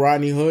up on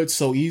Rodney Hood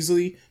so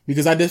easily,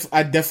 because I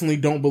definitely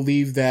don't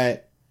believe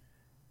that.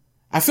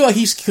 I feel like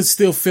he could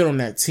still fit on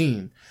that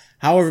team.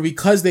 However,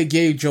 because they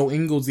gave Joe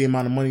Ingles the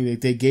amount of money that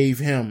they gave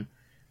him,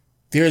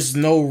 there's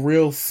no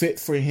real fit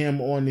for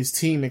him on this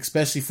team,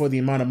 especially for the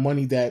amount of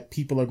money that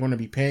people are going to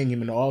be paying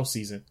him in the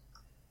offseason.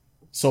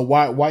 So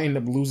why end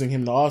up losing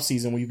him in the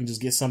offseason when you can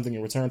just get something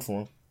in return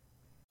for him?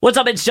 What's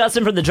up, it's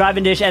Justin from the Drive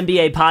and Dish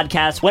NBA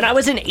podcast. When I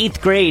was in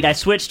 8th grade, I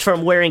switched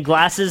from wearing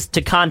glasses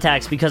to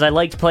contacts because I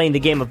liked playing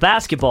the game of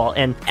basketball,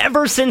 and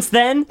ever since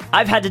then,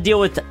 I've had to deal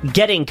with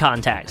getting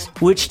contacts,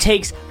 which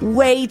takes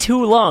way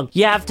too long.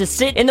 You have to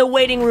sit in the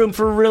waiting room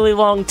for a really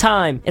long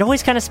time. It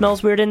always kind of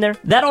smells weird in there.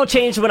 That all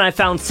changed when I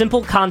found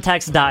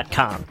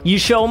SimpleContacts.com. You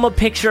show them a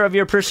picture of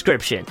your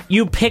prescription.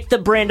 You pick the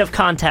brand of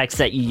contacts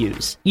that you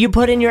use. You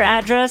put in your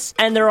address,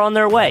 and they're on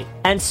their way.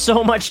 And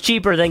so much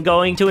cheaper than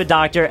going to a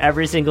doctor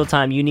every single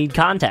time you need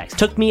contacts.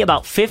 Took me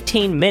about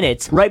 15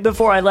 minutes right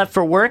before I left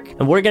for work,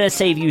 and we're going to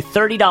save you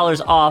 $30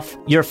 off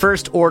your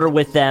first order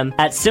with them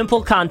at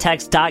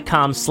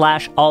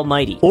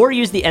simplecontacts.com/almighty, or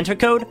use the enter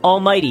code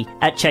almighty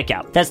at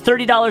checkout. That's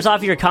 $30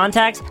 off your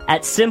contacts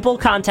at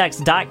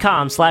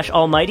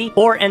simplecontacts.com/almighty,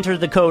 or enter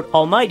the code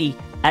almighty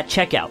at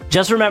checkout.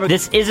 Just remember,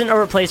 this isn't a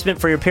replacement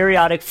for your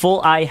periodic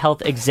full eye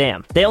health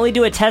exam. They only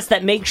do a test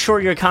that makes sure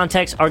your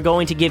contacts are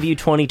going to give you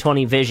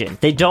 20/20 vision.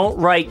 They don't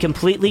write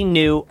completely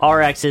new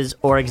RXs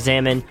or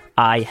examine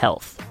eye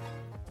health.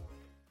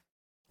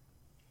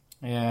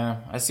 Yeah,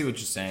 I see what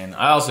you're saying.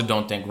 I also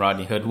don't think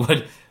Rodney Hood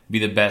would be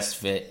the best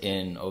fit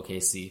in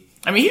OKC.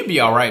 I mean, he'd be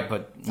all right,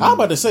 but I was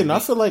about to say, no, I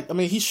feel like,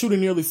 he's shooting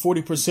nearly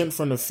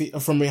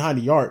 40% from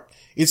behind the arc.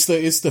 It's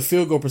the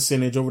field goal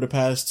percentage over the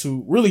past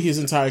really his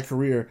entire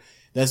career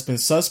that's been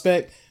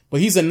suspect,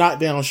 but he's a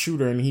knockdown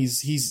shooter, and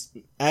he's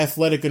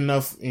athletic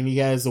enough, and he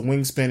has the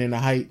wingspan and the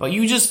height. But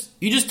you just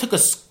took a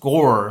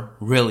scorer,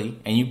 really,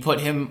 and you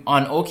put him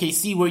on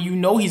OKC, where you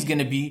know he's going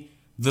to be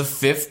the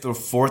 5th or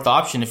 4th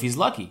option if he's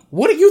lucky.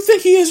 What do you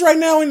think he is right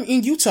now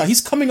in Utah?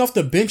 He's coming off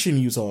the bench in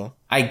Utah.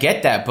 I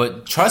get that,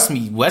 but trust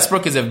me,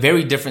 Westbrook is a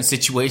very different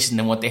situation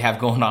than what they have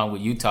going on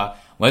with Utah.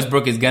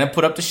 Westbrook is going to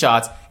put up the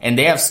shots, and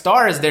they have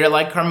stars there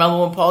like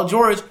Carmelo and Paul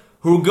George,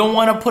 who are going to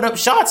want to put up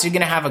shots. You're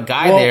going to have a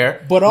guy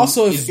there. But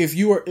also, if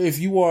you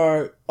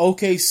are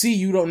OKC,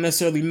 you don't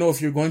necessarily know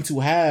if you're going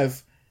to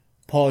have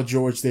Paul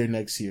George there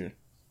next year.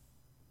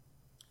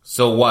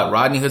 So what?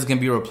 Rodney Hood's going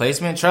to be a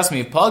replacement? Trust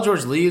me, if Paul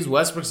George leaves,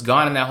 Westbrook's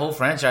gone, and that whole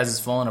franchise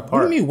is falling apart. What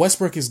do you mean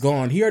Westbrook is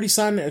gone? He already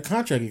signed a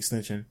contract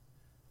extension.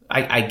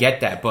 I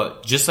get that,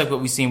 but just like what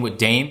we've seen with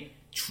Dame,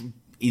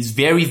 it's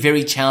very,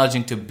 very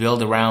challenging to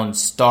build around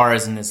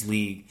stars in this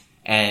league,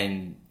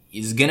 and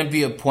is going to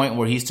be a point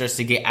where he starts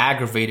to get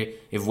aggravated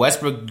if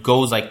Westbrook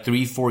goes like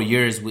 3-4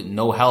 years with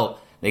no help.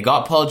 They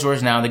got Paul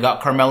George now. They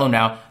got Carmelo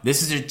now.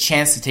 This is their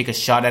chance to take a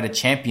shot at a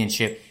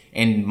championship.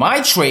 And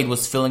my trade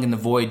was filling in the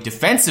void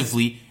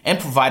defensively and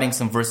providing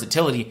some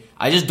versatility.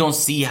 I just don't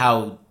see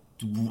how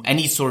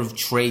any sort of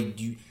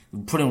trade,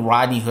 putting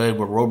Rodney Hood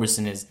where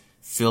Roberson is,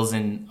 fills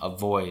in a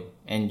void.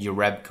 And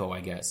Jerebko,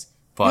 I guess.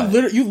 But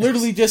you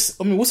literally just,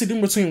 what's the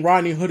difference between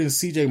Rodney Hood and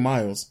CJ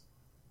Miles?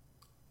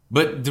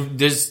 But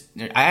that's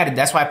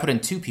why I put in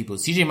 2 people.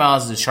 CJ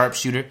Miles is a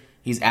sharpshooter.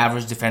 He's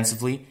average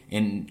defensively.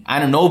 And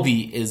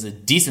Anunoby is a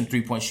decent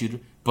 3-point shooter,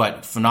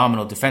 but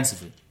phenomenal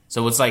defensively.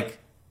 So it's like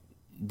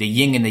the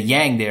yin and the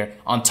yang there,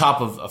 on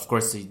top of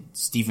course, the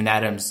Steven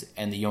Adams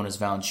and the Jonas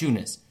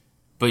Valanciunas.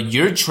 But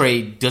your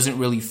trade doesn't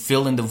really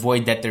fill in the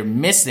void that they're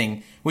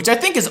missing, which I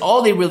think is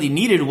all they really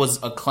needed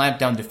was a clamp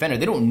down defender.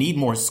 They don't need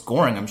more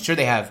scoring. I'm sure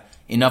they have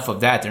enough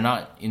of that. They're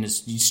not in a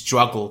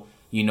struggle.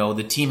 You know,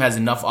 the team has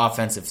enough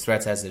offensive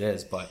threats as it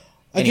is, but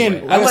anyway,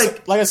 again,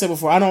 like I said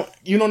before,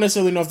 you don't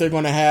necessarily know if they're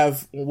going to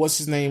have what's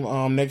his name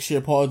next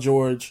year, Paul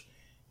George,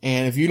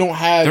 and if you don't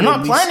have, they're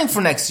not planning for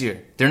next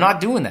year. They're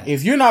not doing that.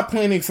 If you're not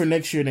planning for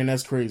next year, then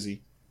that's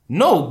crazy.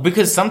 No,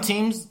 because some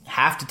teams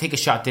have to take a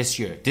shot this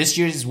year. This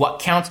year is what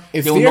counts.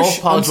 They'll know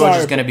Paul George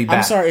is going to be back.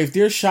 I'm sorry, if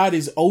their shot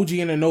is OG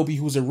Anunoby,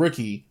 who's a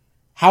rookie,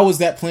 how is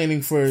that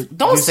planning for?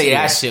 Don't say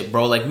that shit,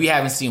 bro. Like, we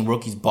haven't seen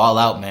rookies ball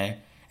out, man.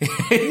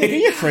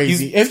 You're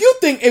crazy. If you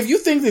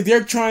think that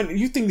they're trying,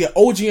 you think that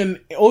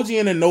OG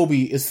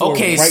Anunoby is for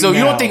okay. Right So now.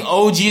 You don't think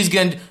OG is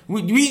gonna?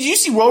 Did you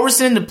see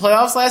Roberson in the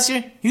playoffs last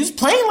year? He was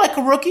playing like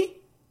a rookie.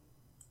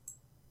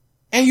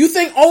 And you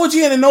think OG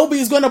Anunoby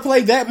is going to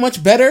play that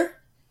much better?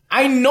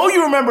 I know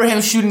you remember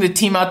him shooting the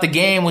team out the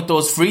game with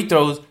those free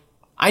throws.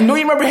 I know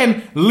you remember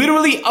him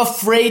literally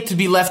afraid to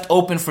be left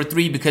open for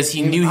 3 because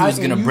he knew he was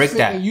going to break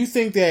that. And you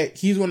think that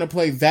he's going to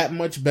play that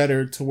much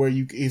better to where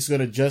it's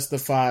going to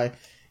justify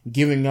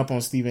giving up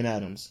on Steven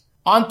Adams?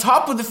 On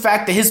top of the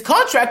fact that his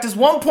contract is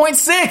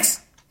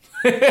 1.6.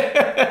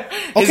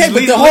 Okay,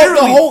 but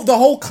the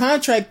whole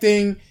contract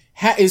thing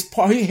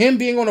him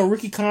being on a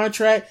rookie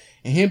contract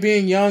and him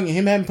being young and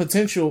him having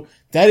potential.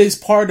 That is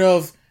part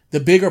of the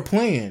bigger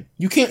plan.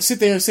 You can't sit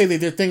there and say that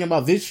they're thinking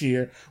about this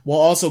year while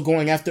also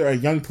going after a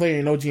young player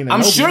in OG Anunoby.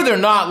 I'm sure they're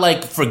not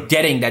like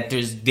forgetting that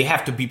they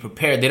have to be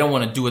prepared. They don't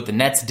want to do what the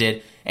Nets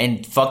did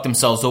and fuck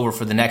themselves over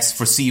for the next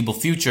foreseeable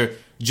future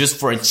just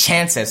for a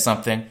chance at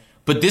something.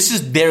 But this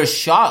is their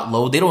shot,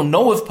 Lo. They don't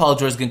know if Paul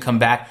George is going to come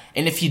back.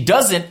 And if he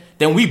doesn't,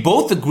 then we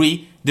both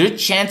agree their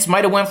chance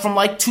might have went from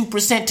like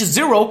 2% to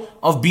 0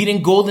 of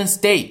beating Golden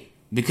State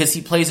because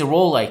he plays a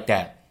role like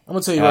that. I'm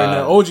going to tell you right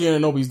now, OG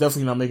Anunoby is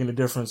definitely not making a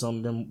difference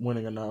on them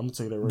winning or not. I'm going to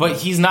tell you that right now. But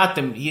he's not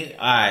all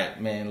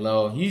right, man,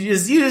 Lo. You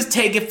just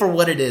take it for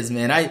what it is,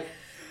 man.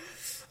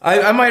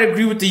 I might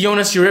agree with the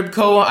Jonas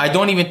Jerebko. I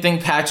don't even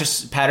think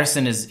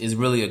Patterson is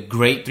really a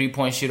great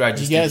 3-point shooter. I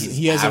just think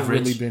he hasn't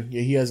average.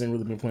 He hasn't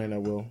really been playing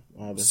that well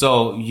either.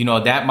 So,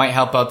 that might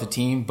help out the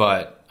team,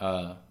 but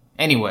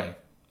anyway,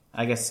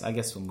 I guess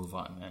we'll move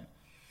on,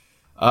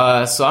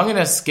 man. So I'm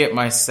gonna skip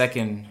my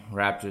second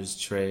Raptors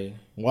trade.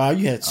 Wow,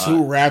 you had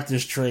two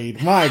Raptors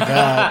trade. My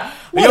God.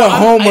 What a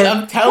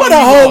homer. What a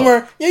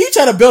homer. Yeah, you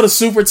try to build a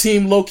super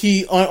team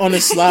low-key on the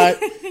slot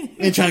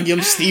and trying to give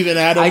him Steven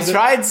Adams. I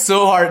tried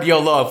so hard.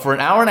 Look, for an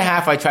hour and a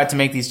half, I tried to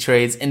make these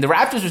trades, and the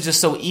Raptors was just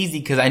so easy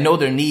because I know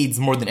their needs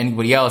more than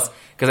anybody else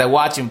because I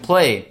watch them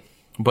play.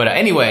 But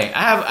anyway,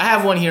 I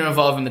have one here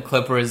involving the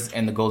Clippers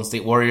and the Golden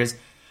State Warriors.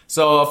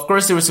 So, of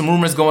course, there were some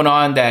rumors going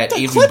on that the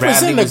Avery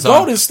Bradley was on.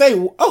 Golden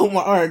State. Oh,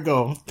 my. All right,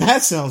 go.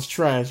 That sounds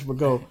trash, but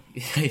go.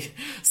 So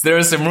there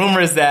were some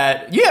rumors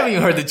that you haven't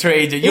even heard the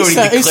trade. You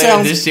already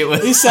declared this shit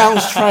was. It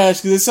sounds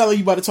trash because it sounds like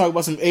you about to talk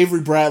about some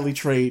Avery Bradley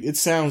trade. It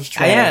sounds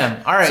trash. I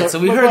am. All right. So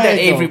we heard that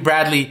Avery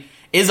Bradley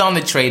is on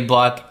the trade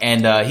block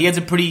and he has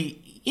a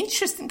pretty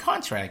interesting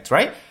contract,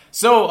 right?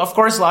 So of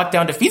course,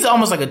 Lockdown defeats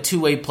almost like a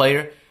two-way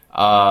player.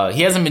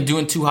 He hasn't been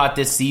doing too hot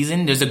this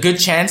season. There's a good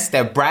chance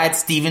that Brad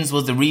Stevens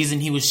was the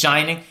reason he was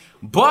shining.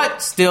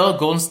 But still,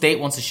 Golden State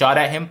wants a shot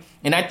at him.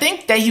 And I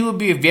think that he would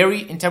be a very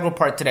integral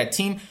part to that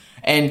team.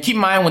 And keep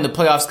in mind, when the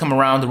playoffs come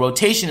around, the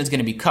rotation is going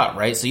to be cut,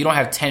 right? So you don't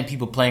have 10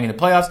 people playing in the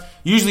playoffs.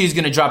 Usually it's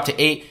going to drop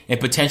to 8 and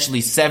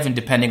potentially 7,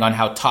 depending on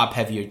how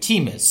top-heavy your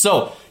team is.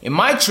 So in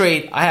my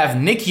trade, I have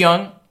Nick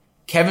Young,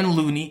 Kevin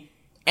Looney,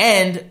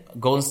 and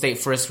Golden State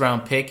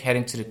first-round pick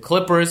heading to the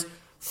Clippers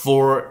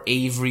for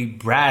Avery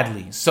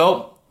Bradley.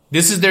 So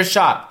this is their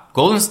shot.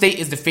 Golden State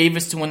is the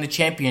favorites to win the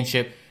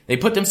championship. They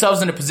put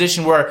themselves in a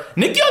position where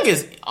Nick Young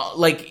is, I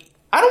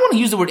don't want to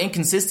use the word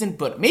inconsistent,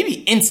 but maybe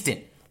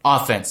instant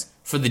offense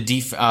for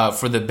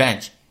the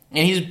bench.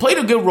 And he's played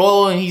a good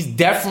role, and he's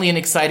definitely an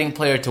exciting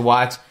player to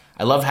watch.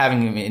 I love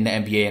having him in the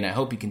NBA, and I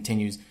hope he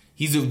continues.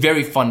 He's a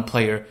very fun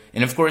player.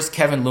 And, of course,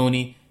 Kevin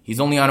Looney, he's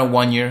only on a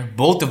 1 year.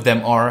 Both of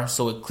them are,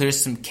 so it clears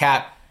some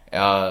cap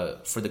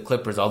for the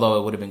Clippers, although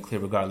it would have been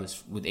clear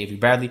regardless with Avery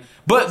Bradley.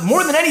 But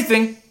more than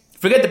anything,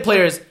 forget the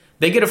players.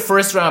 They get a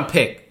first-round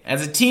pick.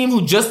 As a team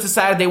who just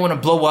decided they want to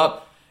blow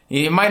up,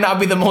 it might not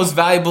be the most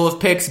valuable of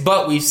picks,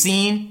 but we've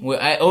seen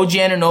with OG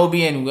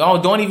Anunoby, and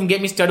don't even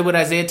get me started with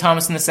Isaiah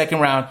Thomas in the second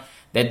round,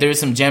 that there's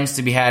some gems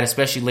to be had,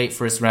 especially late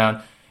first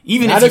round.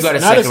 Even if you got a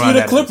second round. Not if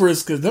you're the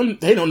Clippers, because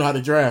they don't know how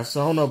to draft,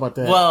 so I don't know about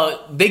that.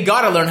 Well, they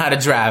got to learn how to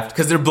draft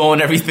because they're blowing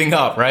everything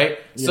up, right?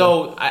 Yeah.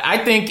 So I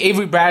think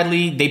Avery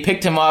Bradley, they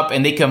picked him up,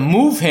 and they can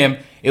move him.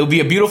 It would be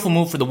a beautiful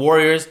move for the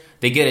Warriors.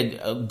 They get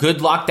a good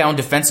lockdown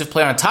defensive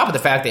player on top of the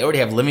fact they already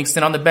have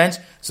Livingston on the bench.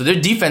 So their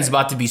defense is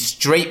about to be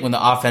straight when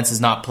the offense is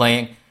not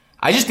playing.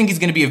 I just think he's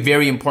going to be a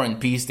very important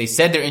piece. They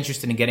said they're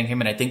interested in getting him,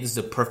 and I think this is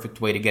a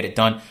perfect way to get it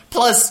done.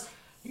 Plus,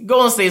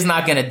 Golden State is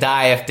not going to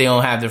die if they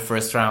don't have their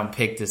first-round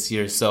pick this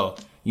year. So,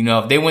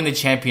 if they win the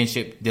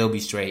championship, they'll be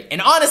straight.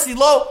 And honestly,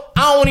 Lo,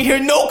 I don't want to hear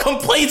no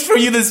complaints from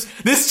you.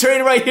 This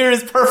trade right here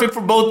is perfect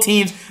for both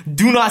teams.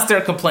 Do not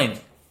start complaining.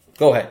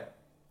 Go ahead.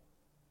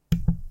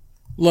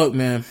 Look,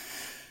 man.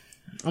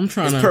 It's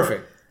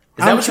perfect.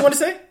 Is that what you want to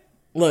say?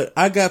 Look,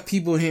 I got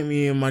people hit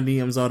me in my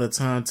DMs all the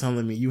time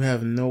telling me you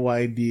have no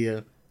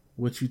idea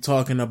what you're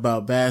talking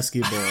about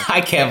basketball. I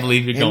can't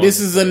believe you're going. And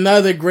this is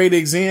another great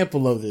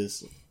example of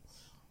this.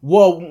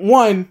 Well,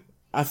 one,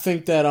 I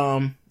think that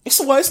it's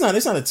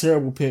not a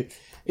terrible pick.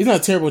 It's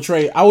not a terrible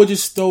trade. I would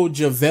just throw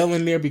JaVale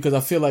in there because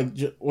I feel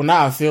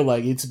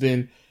like it's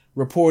been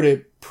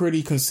reported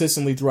pretty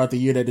consistently throughout the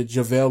year that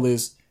JaVale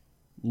is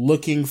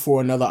looking for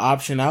another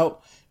option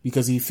out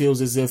because he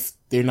feels as if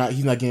he's not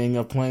getting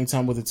enough playing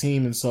time with the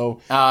team, and so.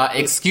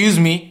 Excuse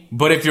me,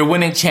 but if you're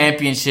winning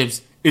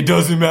championships, it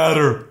doesn't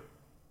matter.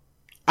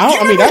 I'm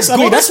just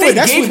telling you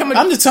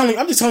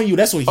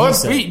that's what he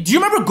said. Do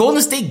you remember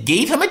Golden State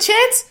gave him a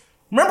chance?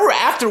 Remember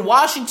after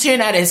Washington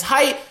at his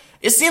height,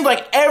 it seemed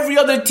like every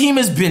other team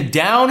has been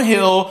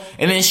downhill,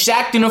 and then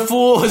Shaqtin' a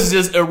Fool was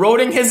just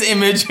eroding his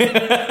image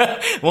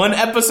one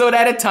episode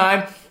at a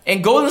time,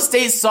 and Golden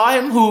State saw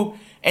him hoop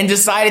and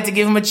decided to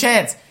give him a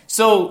chance.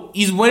 So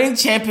he's winning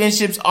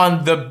championships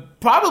on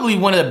probably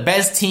one of the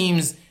best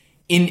teams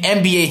in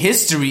NBA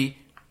history.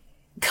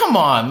 Come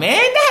on, man.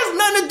 That has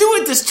nothing to do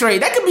with this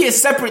trade. That could be a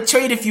separate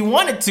trade if you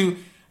wanted to.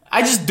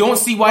 I just don't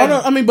see why.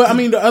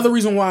 The other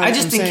reason why I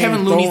just think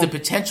Kevin Looney's a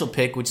potential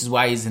pick, which is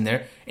why he's in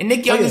there. And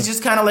Nick Young is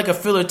just kind of like a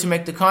filler to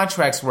make the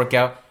contracts work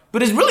out.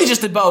 But it's really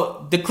just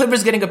about the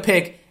Clippers getting a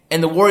pick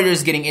and the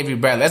Warriors getting Avery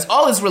Bradley. That's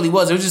all this really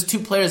was. There was just two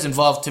players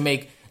involved to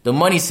make the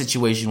money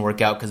situation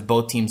work out because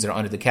both teams are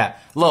under the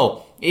cap.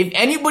 Lo, if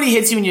anybody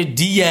hits you in your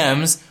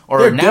DMs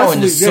or now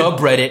in the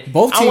subreddit,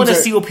 I want to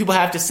see what people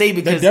have to say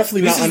because they're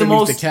definitely not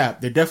underneath the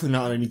cap. They're definitely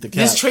not underneath the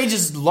cap. This trade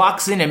just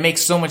locks in and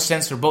makes so much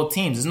sense for both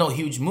teams. There's no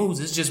huge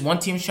moves. It's just one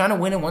team's trying to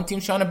win and one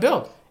team's trying to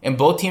build. And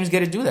both teams get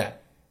to do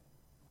that.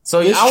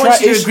 So I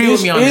want you to agree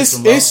with me on this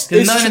one, bro.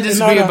 Because none of this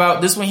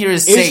about this one here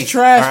is safe. It's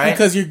trash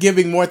because you're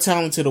giving more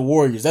talent to the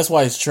Warriors. That's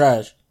why it's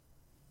trash.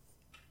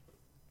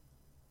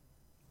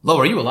 Lo,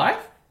 are you alive?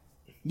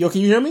 Yo,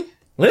 can you hear me?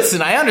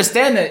 Listen, I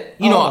understand that,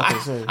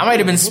 I might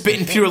have been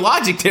spitting pure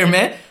logic there,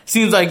 man.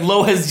 Seems like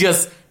Lo has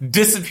just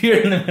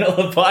disappeared in the middle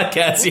of the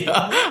podcast, yo.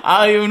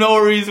 I don't even know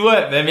where he's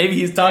at, man. Maybe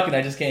he's talking,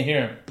 I just can't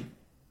hear him.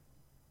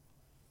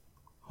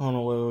 Hold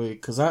on, wait,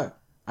 because I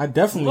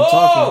definitely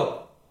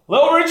talking.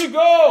 Lo, where'd you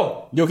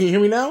go? Yo, can you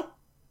hear me now?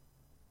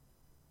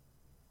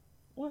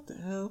 What the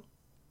hell?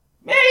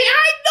 Man,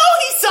 I know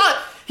he saw.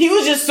 He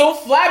was just so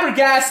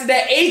flabbergasted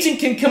that agent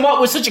can come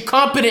up with such a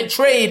competent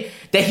trade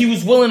that he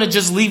was willing to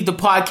just leave the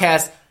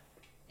podcast,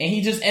 and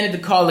he just ended the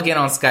call again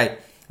on Skype.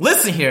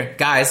 Listen here,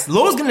 guys.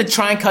 Lo's gonna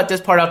try and cut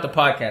this part out the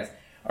podcast.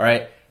 All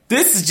right,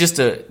 this is just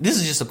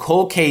a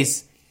cold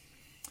case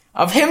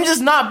of him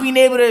just not being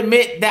able to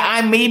admit that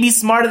I may be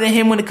smarter than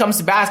him when it comes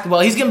to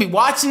basketball. He's gonna be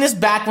watching this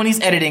back when he's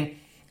editing,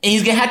 and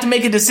he's gonna have to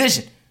make a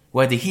decision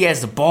whether he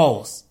has the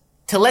balls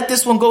to let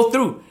this one go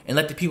through and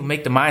let the people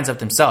make their minds up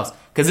themselves.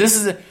 Because this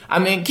is,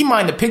 keep in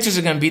mind the pictures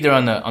are going to be there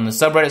on the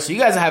subreddit, so you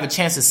guys will have a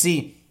chance to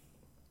see.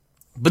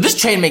 But this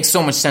trade makes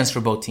so much sense for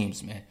both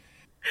teams, man.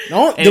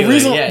 No,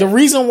 the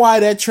reason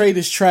why that trade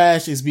is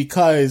trash is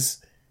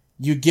because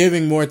you're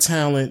giving more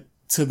talent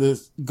to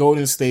the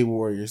Golden State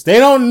Warriors. They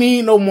don't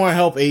need no more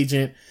help,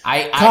 agent.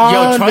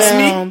 Trust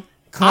me,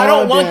 I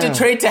don't want the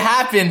trade to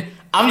happen.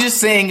 I'm just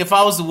saying, if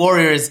I was the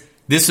Warriors,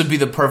 this would be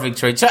the perfect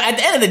trade. So at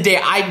the end of the day,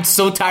 I'm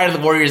so tired of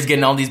the Warriors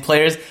getting all these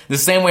players. The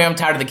same way I'm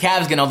tired of the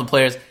Cavs getting all the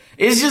players.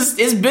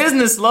 It's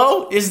business,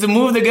 Lo. It's the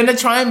move they're going to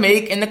try and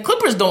make. And the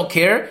Clippers don't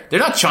care. They're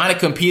not trying to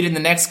compete in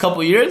the next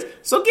couple years.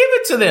 So give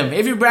it to them.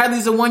 Avery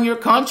Bradley's a 1-year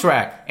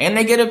contract. And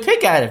they get a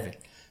pick out of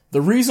it.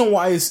 The reason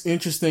why it's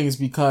interesting is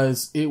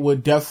because it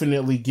would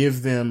definitely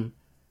give them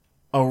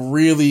a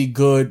really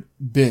good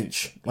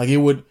bench. Like it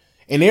would,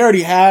 and they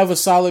already have a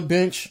solid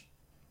bench.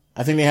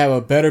 I think they have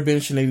a better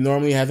bench than they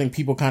normally have. I think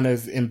people kind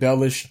of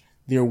embellish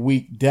their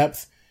weak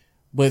depth.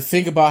 But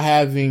think about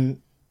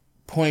having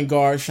point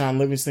guard Sean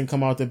Livingston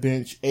come out the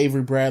bench,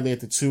 Avery Bradley at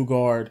the 2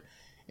 guard,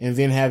 and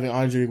then having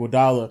Andre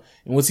Iguodala.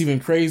 And what's even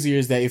crazier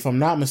is that if I'm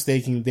not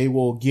mistaken, they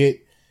will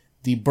get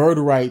the bird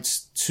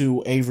rights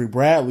to Avery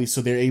Bradley,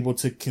 so they're able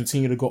to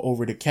continue to go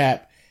over the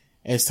cap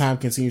as time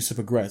continues to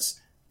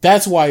progress.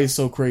 That's why it's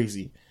so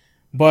crazy.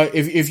 But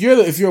if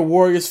you're a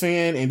Warriors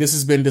fan, and this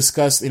has been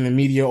discussed in the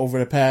media over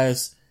the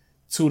past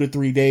 2 to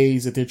 3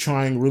 days, that they're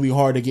trying really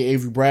hard to get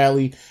Avery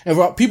Bradley. And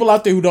for people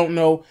out there who don't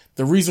know,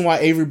 the reason why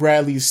Avery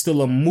Bradley is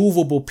still a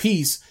movable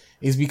piece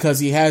is because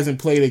he hasn't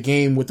played a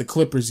game with the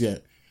Clippers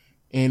yet.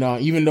 And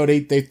even though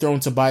they've thrown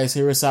Tobias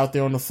Harris out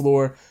there on the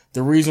floor,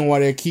 the reason why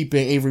they're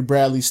keeping Avery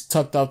Bradley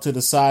tucked out to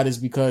the side is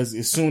because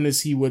as soon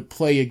as he would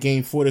play a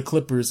game for the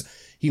Clippers,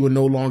 he would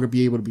no longer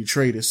be able to be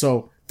traded.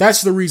 So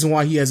that's the reason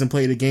why he hasn't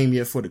played a game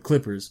yet for the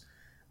Clippers.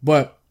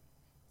 But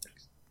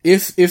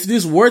if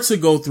this were to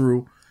go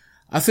through,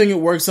 I think it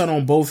works out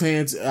on both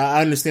hands.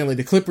 I understand, like,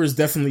 the Clippers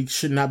definitely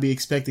should not be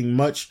expecting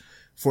much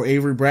for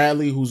Avery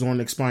Bradley, who's on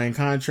an expiring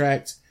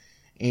contract,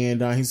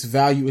 and his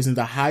value isn't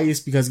the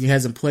highest because he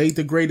hasn't played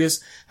the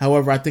greatest.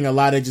 However, I think a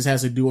lot of it just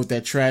has to do with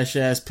that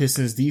trash-ass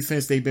Pistons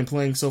defense they've been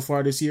playing so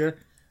far this year.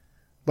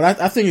 But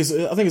I think it's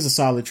a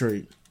solid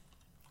trade.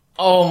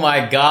 Oh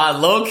my God,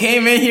 Lo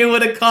came in here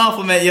with a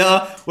compliment,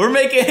 y'all. We're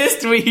making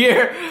history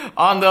here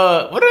on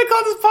the, what do they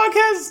call this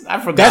podcast? I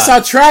forgot. That's how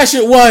trash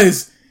it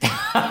was.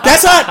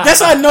 That's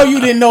how I know you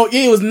didn't know.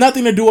 It was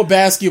nothing to do with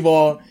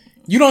basketball.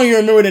 You don't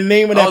even remember the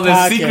name of that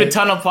podcast. Oh, the Secret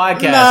Tunnel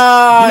podcast.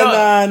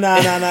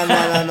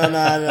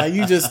 Nah.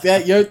 You just,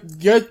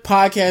 your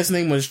podcast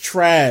name was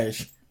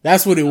trash.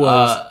 That's what it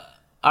was.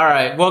 All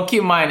right. Well,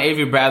 keep in mind,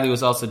 Avery Bradley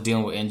was also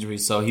dealing with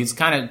injuries, so he's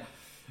coming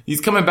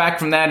back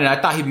from that, and I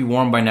thought he'd be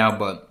warm by now,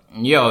 but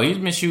he's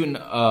been shooting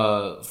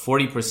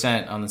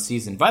 40% on the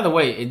season. By the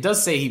way, it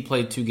does say he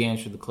played 2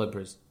 games for the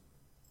Clippers.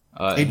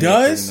 It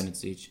does? 30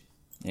 minutes each.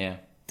 Yeah.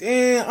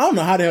 Damn, I don't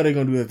know how the hell they're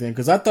gonna do that thing,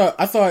 because I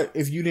thought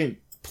if you didn't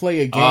play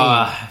a game.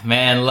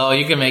 Man, Lo,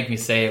 you can make me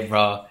say it,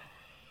 bro.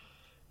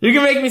 You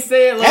can make me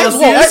say it, Lo.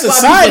 As a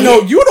side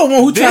note, you're the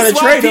one who trying to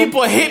trade him. This is why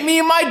people hit me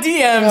in my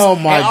DMs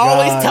and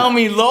always tell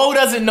me Lo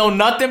doesn't know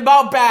nothing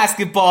about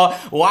basketball.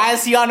 Why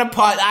is he on the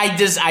pod? I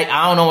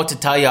don't know what to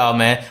tell y'all,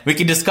 man. We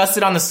can discuss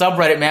it on the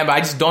subreddit, man, but I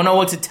just don't know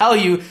what to tell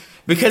you.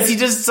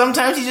 Because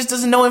sometimes he just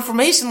doesn't know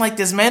information like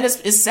this, man.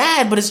 It's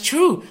sad, but it's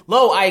true.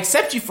 Lo, I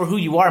accept you for who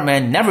you are,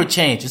 man. Never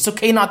change. It's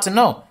okay not to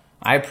know.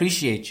 I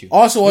appreciate you.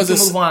 Also, as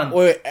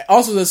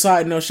a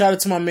side note, shout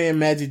out to my man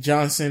Magic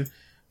Johnson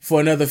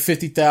for another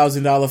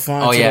 $50,000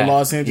 fine to the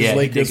Los Angeles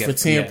Lakers for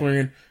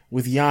tampering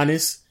with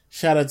Giannis.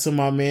 Shout out to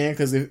my man,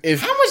 because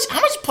if how much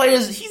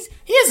players he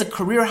has a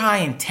career high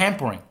in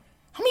tampering.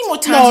 How many more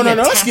times?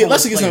 No.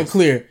 Let's get something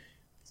clear.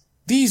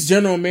 These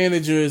general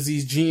managers,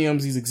 these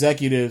GMs, these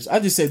executives, I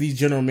just said these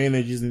general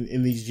managers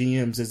and these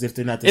GMs as if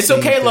they're not the same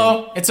It's okay, thing.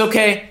 Lo. It's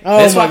okay. Oh,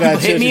 that's why people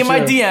hit me in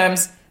my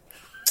DMs.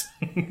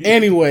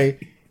 Anyway,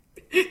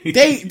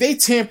 they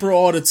tamper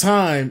all the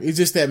time. It's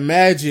just that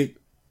Magic,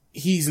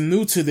 he's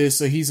new to this,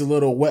 so he's a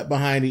little wet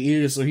behind the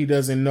ears, so he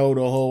doesn't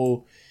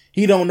know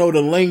he don't know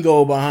the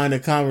lingo behind the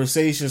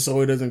conversation,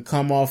 so it doesn't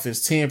come off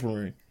as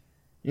tampering.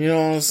 You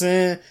know what I'm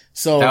saying?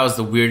 So that was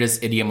the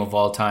weirdest idiom of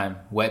all time.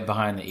 Wet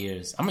behind the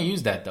ears. I'm gonna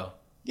use that though.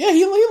 Yeah,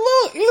 he a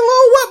little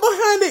wet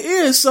behind the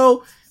ears.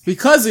 So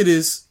because of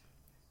this,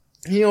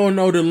 he don't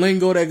know the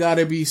lingo that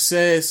gotta be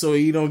said, so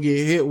he don't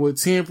get hit with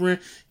tampering.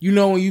 You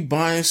know, when you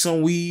buying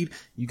some weed,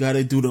 you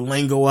gotta do the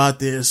lingo out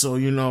there, so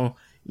you know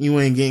you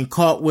ain't getting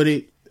caught with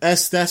it.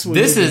 That's what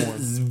this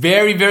is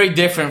very, very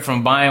different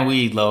from buying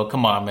weed, Lo.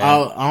 Come on, man.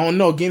 I don't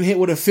know. Getting hit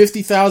with a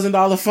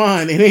 $50,000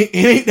 fine, it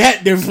ain't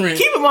that different.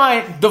 Keep in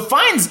mind, the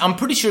fines, I'm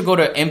pretty sure, go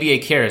to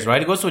NBA Cares,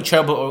 right? It goes to a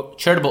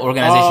charitable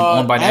organization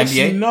owned by the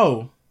NBA.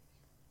 No.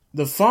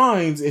 The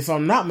fines, if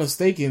I'm not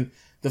mistaken,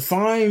 the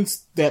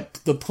fines that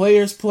the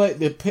players pay,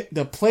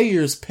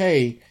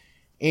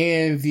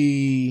 and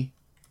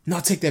no,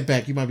 take that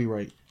back. You might be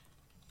right.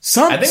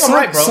 I think I'm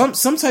right, bro.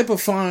 Some type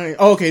of fine.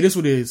 Oh, okay, this is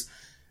what it is.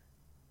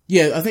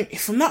 Yeah, I think,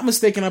 if I'm not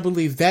mistaken, I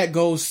believe that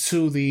goes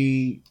to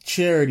the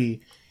charity,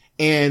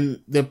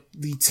 and the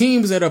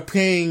teams that are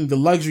paying the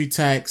luxury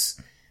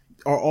tax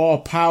are all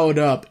piled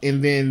up,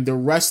 and then the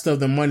rest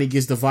of the money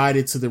gets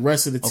divided to the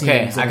rest of the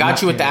teams. Okay, I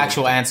got you with the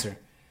actual answer.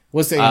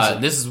 What's the answer?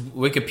 This is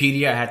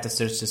Wikipedia. I had to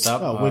search this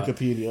up. Oh,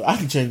 Wikipedia. I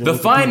can change it. The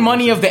fine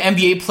money of the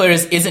NBA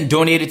players isn't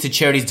donated to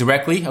charities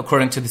directly,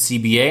 according to the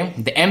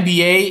CBA. The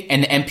NBA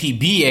and the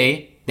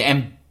MPBA,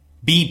 the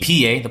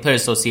BPA, the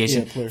Players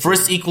Association,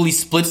 first equally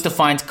splits the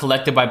fines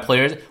collected by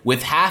players,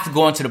 with half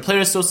going to the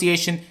Players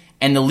Association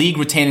and the league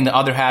retaining the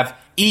other half.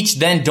 Each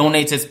then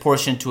donates its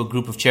portion to a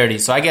group of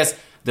charities. So I guess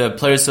the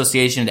Players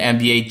Association and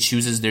the NBA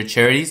chooses their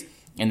charities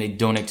and they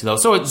donate to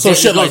those. So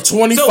shit, like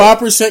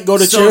 25% go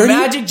to charity? So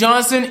Magic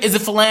Johnson is a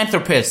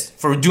philanthropist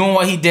for doing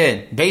what he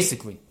did,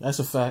 basically. That's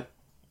a fact.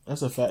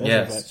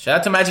 Yes. Shout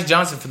out to Magic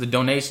Johnson for the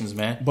donations,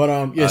 man.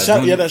 But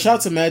shout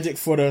out to Magic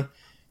for the,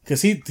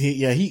 because he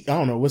I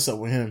don't know what's up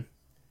with him.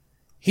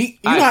 You're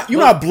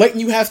not blatant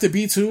you have to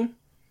be too.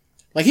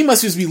 Like, he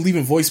must just be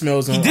leaving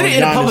voicemails on Giannis. He did it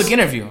in a public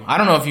interview. I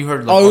don't know if you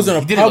heard. It was in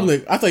a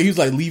public. I thought he was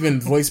like leaving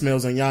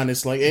voicemails on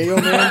Giannis. Like, hey, yo,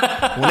 man,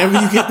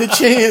 whenever you get the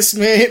chance,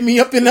 man, hit me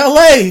up in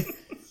LA.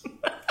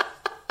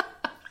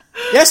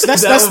 Yes, he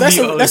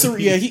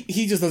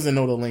just doesn't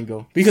know the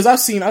lingo. Because I've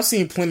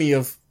seen plenty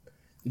of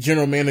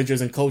general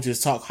managers and coaches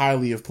talk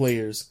highly of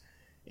players,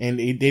 and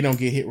they don't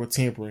get hit with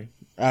tampering.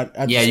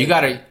 You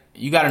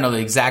gotta know the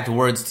exact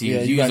words to use.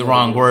 Yeah, you use the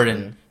wrong word,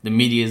 and the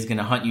media is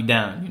gonna hunt you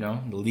down. You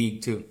know, the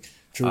league too.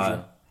 True.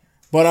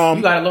 But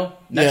you got it, Lo.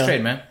 Next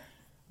trade, man.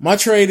 My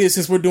trade is,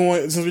 since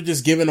we're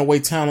just giving away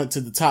talent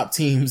to the top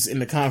teams in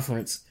the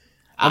conference.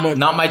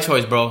 Not my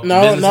choice, bro.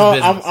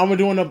 I'm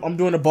doing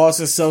the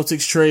Boston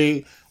Celtics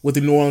trade with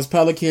the New Orleans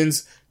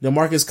Pelicans.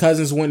 DeMarcus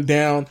Cousins went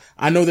down.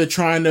 I know they're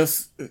trying to,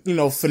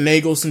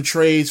 finagle some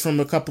trades from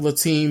a couple of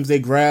teams. They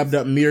grabbed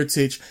up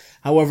Mirotic.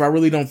 However, I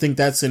really don't think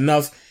that's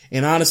enough.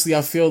 And honestly,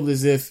 I feel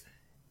as if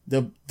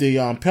the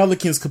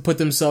Pelicans could put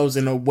themselves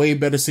in a way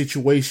better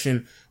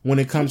situation when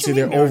it comes to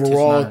their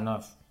overall. Not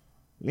enough?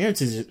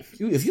 Mirotic,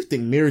 if you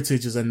think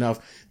Mirotic is enough,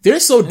 they're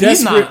so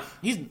desperate.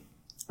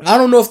 I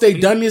don't know if they've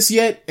done this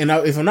yet, and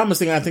if I'm not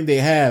mistaken, I think they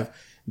have.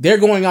 They're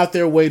going out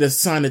their way to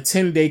sign a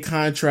 10-day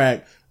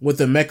contract with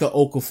Emeka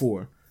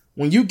Okafor.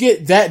 When you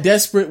get that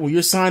desperate, when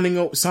you're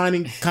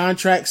signing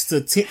contracts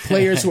to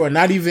players who are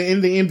not even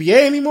in the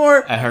NBA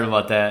anymore, I heard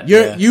about that.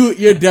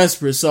 You're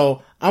desperate.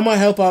 So I'm gonna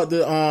help out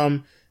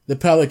the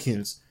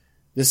Pelicans.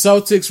 The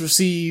Celtics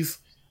receive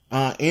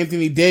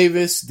Anthony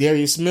Davis,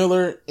 Darius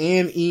Miller,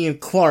 and Ian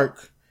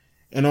Clark.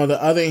 And on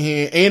the other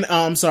hand,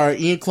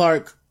 Ian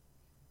Clark.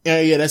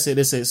 Yeah, that's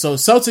it. So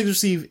Celtics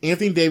receive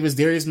Anthony Davis,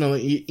 Darius Miller,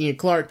 Ian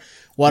Clark,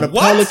 while the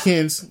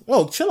Pelicans.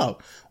 Whoa, chill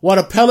out. While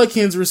the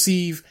Pelicans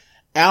receive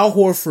Al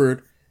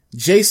Horford,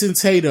 Jason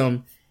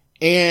Tatum,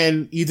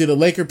 and either the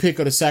Laker pick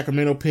or the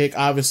Sacramento pick.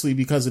 Obviously,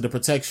 because of the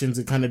protections,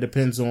 it kind of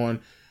depends on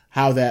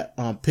how that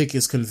pick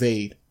is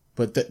conveyed.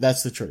 But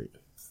that's the trade.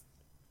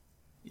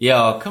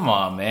 Yo, come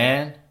on,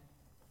 man.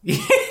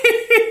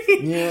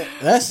 Yeah,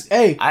 that's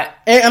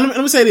let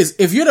me say this: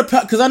 if you're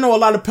because I know a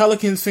lot of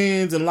Pelicans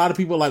fans and a lot of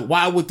people are like,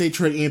 why would they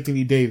trade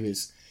Anthony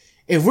Davis?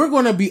 If we're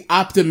going to be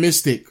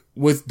optimistic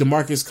with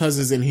DeMarcus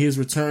Cousins and his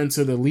return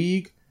to the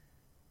league,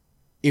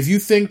 if you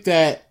think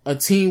that a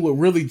team would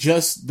really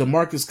just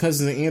DeMarcus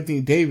Cousins and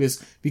Anthony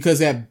Davis,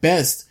 because at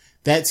best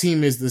that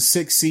team is the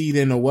 6th seed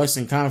in the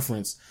Western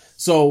Conference,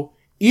 so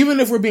even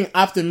if we're being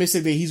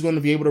optimistic that he's going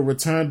to be able to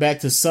return back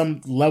to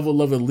some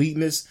level of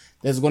eliteness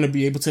that's going to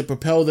be able to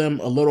propel them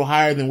a little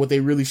higher than what they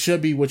really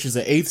should be, which is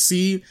an 8th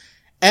seed.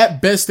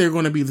 At best, they're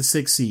going to be the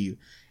 6th seed.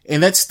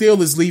 And that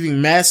still is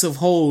leaving massive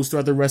holes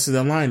throughout the rest of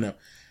their lineup.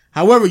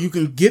 However, you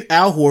can get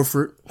Al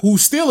Horford, who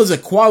still is a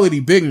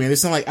quality big man.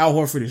 It's not like Al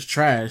Horford is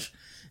trash.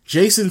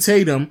 Jason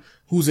Tatum,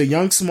 who's a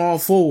young small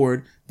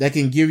forward that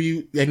can give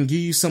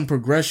you some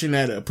progression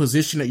at a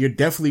position that you're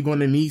definitely going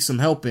to need some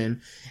help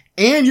in.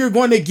 And you're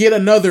going to get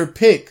another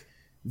pick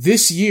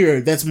this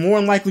year that's more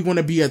than likely going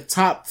to be a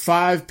top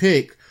 5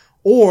 pick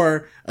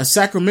or a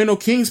Sacramento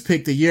Kings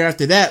pick the year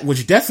after that,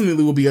 which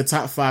definitely will be a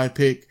top 5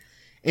 pick.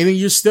 And then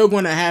you're still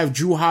going to have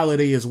Jrue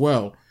Holiday as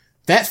well.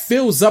 That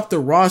fills up the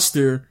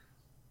roster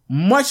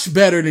much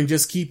better than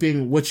just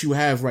keeping what you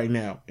have right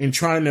now and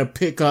trying to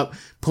pick up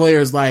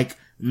players like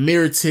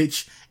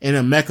Mirotic and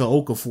Emeka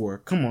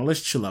Okafor. Come on,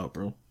 let's chill out,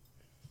 bro.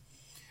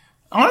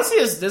 Honestly,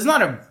 there's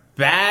not a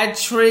bad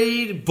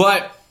trade,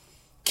 but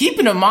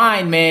keeping in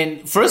mind,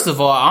 man, first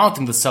of all, I don't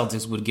think the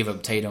Celtics would give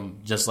up Tatum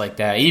just like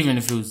that, even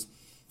if it was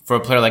for a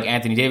player like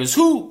Anthony Davis,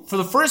 who, for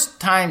the first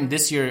time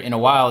this year in a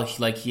while,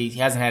 he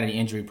hasn't had any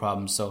injury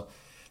problems, so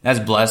that's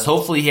blessed.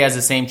 Hopefully he has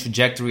the same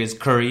trajectory as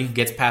Curry,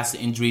 gets past the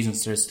injuries and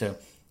starts to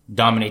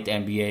dominate the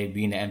NBA,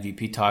 being the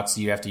MVP talks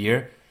year after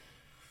year.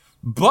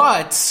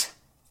 But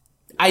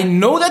I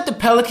know that the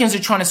Pelicans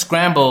are trying to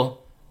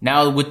scramble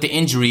now with the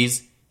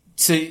injuries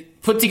to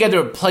put together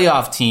a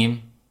playoff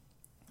team.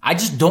 I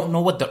just don't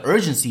know what the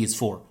urgency is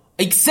for,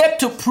 except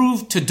to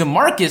prove to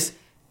DeMarcus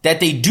that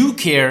they do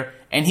care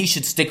and he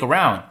should stick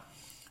around.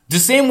 The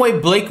same way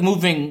the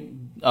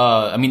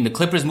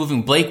Clippers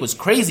moving Blake was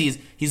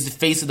crazy. He's the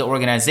face of the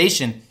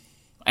organization.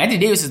 Anthony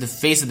Davis is the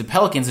face of the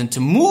Pelicans, and to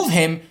move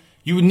him,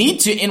 you would need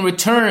to, in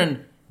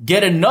return,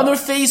 get another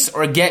face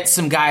or get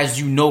some guys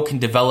you know can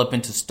develop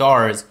into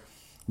stars.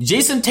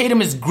 Jason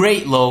Tatum is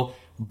great, Lo,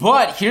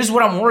 but here's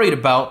what I'm worried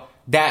about.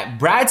 That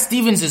Brad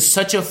Stevens is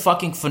such a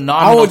fucking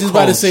phenomenal I was just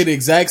coach. about to say the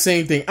exact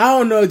same thing. I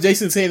don't know if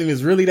Jason Tatum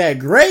is really that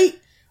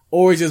great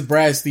or just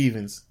Brad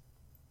Stevens.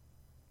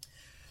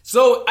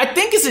 So I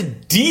think it's a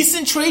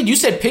decent trade. You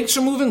said picks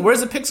are moving.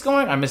 Where's the picks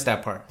going? I missed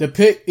that part. The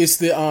pick is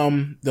the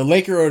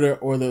Laker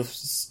or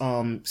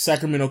the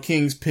Sacramento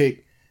Kings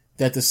pick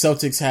that the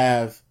Celtics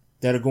have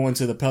that are going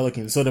to the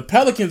Pelicans. So the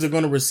Pelicans are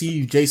going to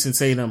receive Jason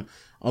Tatum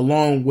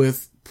along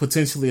with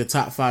potentially a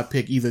top 5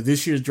 pick either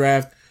this year's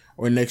draft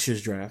or next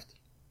year's draft.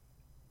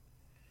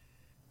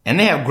 And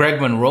they have Greg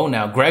Monroe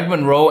now. Greg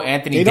Monroe,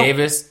 Anthony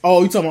Davis.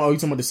 Oh, you talking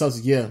about the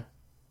Celtics? Yeah.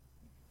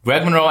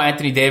 Greg Monroe,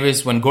 Anthony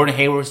Davis. When Gordon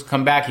Hayward's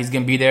come back, he's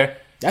gonna be there.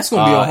 That's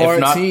gonna be a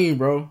hard team,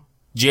 bro.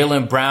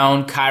 Jaylen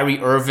Brown, Kyrie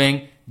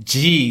Irving.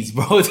 Jeez,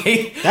 bro.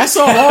 That's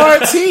a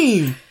hard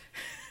team.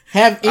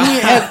 Have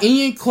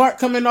Ian Clark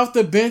coming off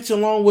the bench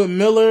along with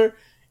Miller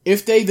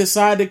if they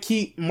decide to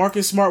keep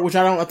Marcus Smart, which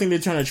I think they're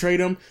trying to trade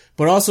him,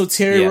 but also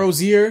Terry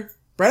Rozier.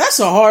 Bro, that's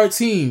a hard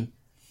team.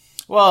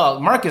 Well,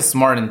 Marcus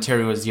Smart and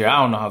Terry Rozier,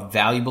 I don't know how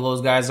valuable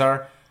those guys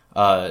are.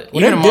 They're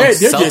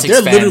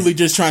literally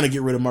just trying to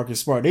get rid of Marcus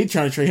Smart. They're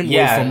trying to trade him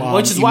away from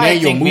which is why I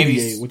think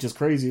Moutier, which is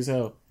crazy as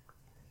hell.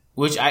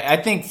 Which I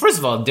think, first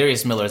of all,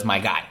 Darius Miller is my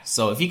guy.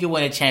 So if he could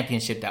win a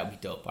championship, that would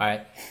be dope. All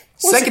right.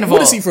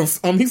 What is he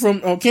from? He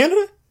from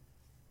Canada?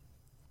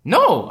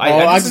 No,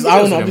 I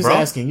don't know. I'm just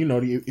asking. You know,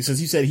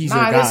 since you said he's your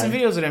guy. I did some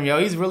videos with him, yo.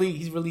 He's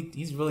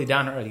really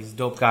down to earth. He's a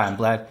dope guy. I'm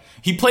glad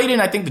he played in,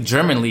 I think, the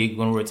German league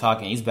when we were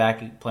talking. He's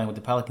back playing with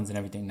the Pelicans and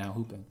everything now,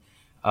 hooping.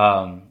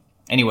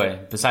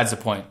 Anyway, besides the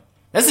point,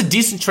 that's a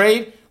decent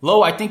trade.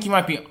 Lo, I think you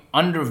might be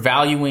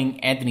undervaluing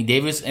Anthony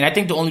Davis, and I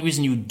think the only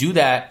reason you do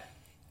that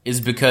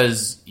is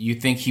because you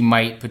think he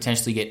might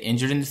potentially get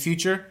injured in the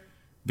future.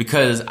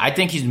 Because I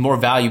think he's more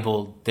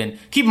valuable than...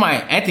 Keep in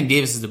mind, Anthony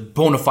Davis is a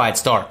bona fide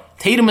star.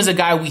 Tatum is a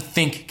guy we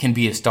think can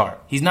be a star.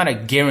 He's not a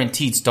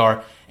guaranteed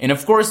star. And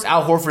of course,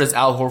 Al Horford is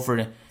Al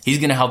Horford. He's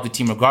going to help the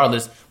team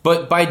regardless.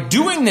 But by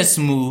doing this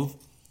move,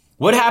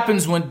 what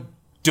happens when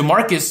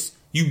DeMarcus...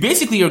 You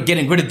basically are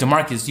getting rid of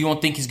DeMarcus. You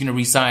don't think he's going to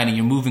re-sign and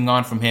you're moving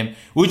on from him.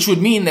 Which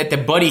would mean that the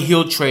Buddy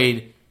Hield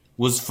trade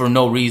was for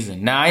no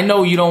reason. Now, I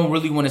know you don't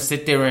really want to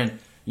sit there and...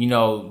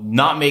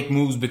 not make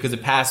moves because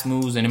of past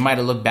moves, and it might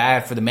have looked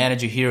bad for the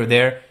manager here or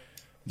there.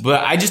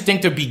 But I just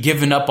think they'll be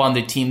giving up on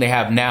the team they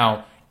have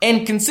now.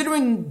 And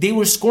considering they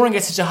were scoring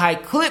at such a high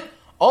clip,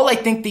 all I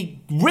think they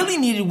really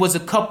needed was a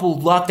couple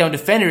lockdown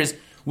defenders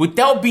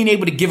without being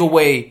able to give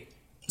away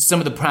some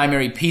of the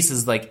primary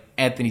pieces like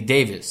Anthony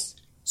Davis.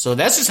 So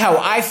that's just how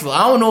I feel.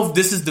 I don't know if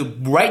this is the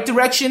right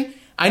direction.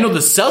 I know the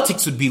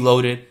Celtics would be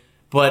loaded,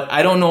 but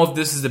I don't know if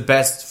this is the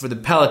best for the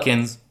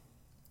Pelicans.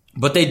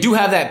 But they do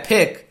have that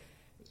pick.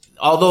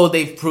 Although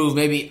they've proved,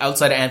 maybe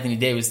outside of Anthony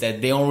Davis,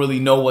 that they don't really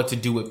know what to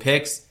do with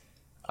picks.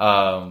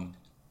 But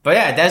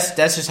yeah,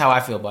 that's just how I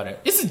feel about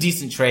it. It's a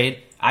decent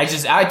trade. I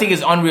think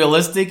it's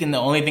unrealistic, and the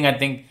only thing I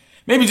think,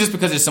 maybe just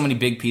because there's so many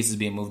big pieces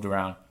being moved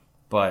around.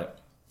 But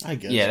I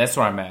guess. Yeah, that's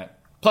where I'm at.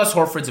 Plus,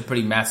 Horford's a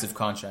pretty massive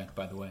contract,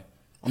 by the way.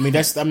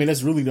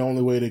 That's really the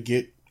only way to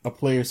get a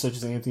player such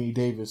as Anthony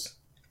Davis.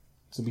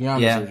 To be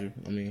honest with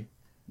you,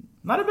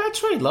 Not a bad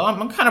trade, Lo.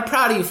 I'm kind of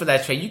proud of you for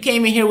that trade. You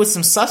came in here with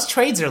some sus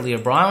trades earlier,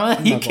 bro.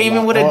 You came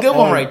in with a good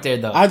one right there,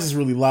 though. I just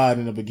really lied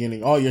in the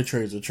beginning. All your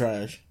trades are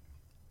trash.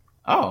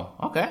 Oh,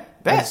 okay.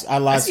 Bet. I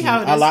lied to you.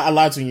 I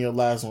lied to you in your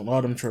last one.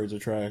 All them trades are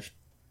trash.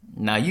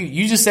 Nah,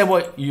 you just said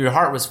what your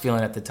heart was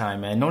feeling at the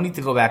time, man. No need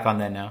to go back on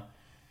that now.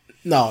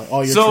 No,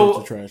 all your trades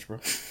are trash, bro.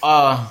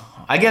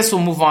 I guess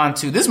we'll move on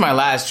to... This is my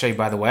last trade,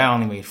 by the way. I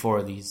only made 4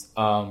 of these.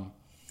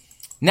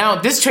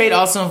 Now, this trade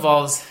also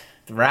involves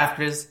the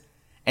Raptors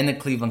and the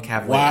Cleveland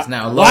Cavaliers.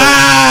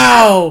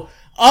 Wow!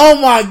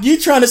 Oh my... You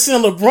trying to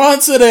send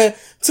LeBron to the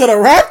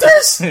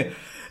Raptors?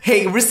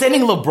 Hey, we're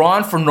sending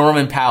LeBron for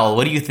Norman Powell.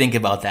 What do you think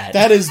about that?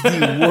 That is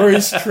the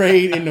worst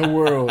trade in the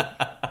world.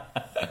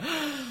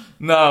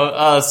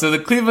 No, so the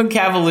Cleveland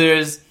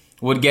Cavaliers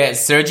would get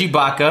Serge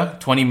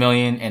Ibaka, $20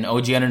 million, and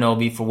OG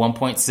Anunoby for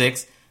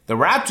 $1.6. The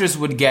Raptors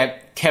would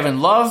get Kevin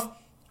Love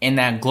and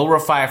that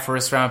glorified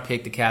first-round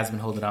pick the Cavs been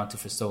holding on to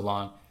for so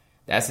long.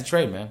 That's the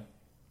trade, man.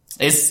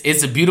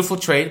 It's a beautiful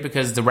trade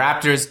because the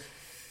Raptors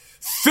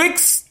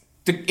fix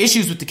the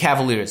issues with the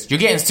Cavaliers. You're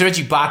getting Serge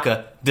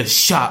Ibaka, the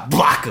shot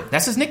blocker.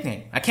 That's his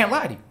nickname. I can't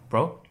lie to you,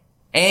 bro.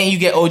 And you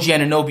get OG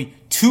Anunoby,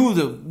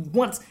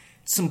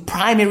 some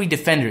primary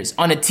defenders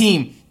on a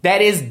team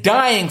that is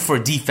dying for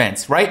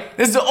defense, right?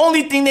 That's the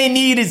only thing they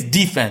need is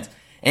defense.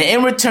 And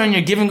in return,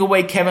 you're giving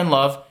away Kevin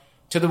Love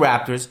to the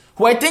Raptors,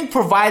 who I think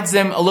provides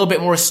them a little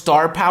bit more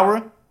star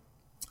power.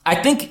 I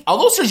think,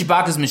 although Serge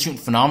Ibaka's been shooting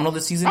phenomenal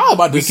this season, I was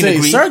about to say,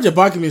 Serge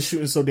Ibaka been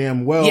shooting so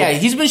damn well. Yeah,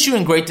 he's been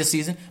shooting great this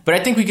season, but I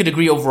think we could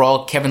agree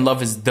overall Kevin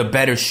Love is the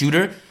better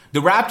shooter. The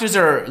Raptors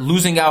are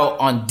losing out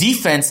on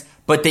defense,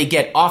 but they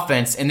get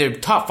offense, and they're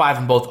top 5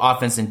 in both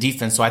offense and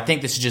defense, so I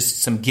think this is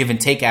just some give and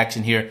take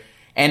action here.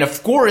 And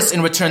of course,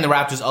 in return, the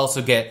Raptors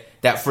also get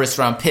that first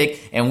round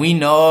pick, and we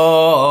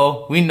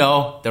know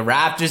the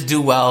Raptors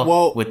do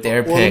well with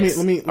their picks.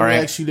 Let me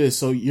ask you this.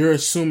 So you're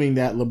assuming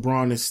that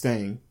LeBron is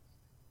staying?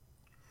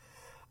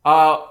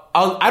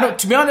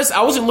 To be honest,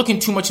 I wasn't looking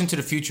too much into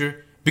the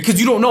future because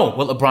you don't know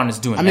what LeBron is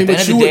doing. I mean,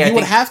 but you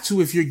would have to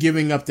if you're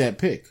giving up that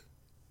pick.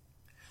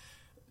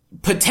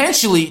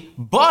 Potentially,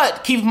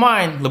 but keep in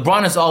mind,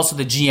 LeBron is also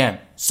the GM.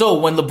 So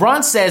when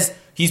LeBron says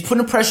he's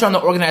putting pressure on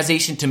the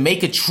organization to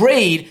make a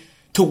trade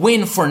to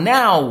win for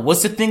now,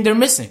 what's the thing they're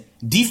missing?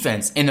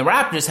 Defense. And the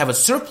Raptors have a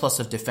surplus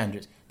of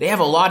defenders. They have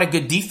a lot of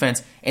good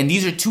defense, and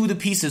these are two of the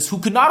pieces who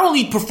could not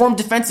only perform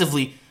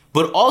defensively,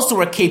 but also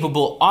are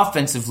capable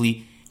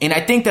offensively. And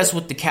I think that's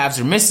what the Cavs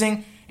are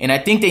missing, and I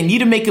think they need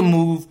to make a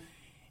move,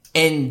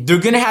 and they're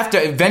going to have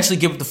to eventually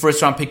give up the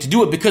first-round pick to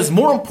do it, because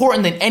more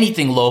important than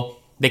anything, Lo,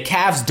 the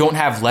Cavs don't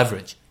have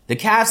leverage. The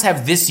Cavs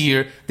have this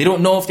year. They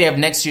don't know if they have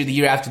next year, the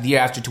year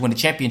after to win a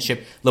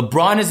championship.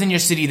 LeBron is in your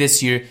city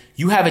this year.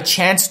 You have a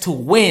chance to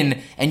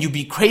win, and you'd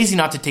be crazy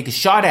not to take a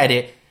shot at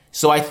it.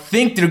 So I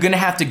think they're going to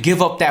have to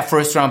give up that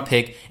first-round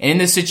pick. And in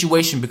this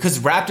situation, because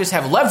Raptors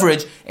have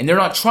leverage, and they're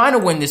not trying to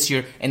win this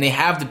year, and they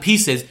have the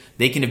pieces,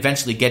 they can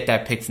eventually get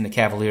that pick from the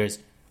Cavaliers.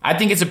 I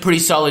think it's a pretty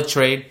solid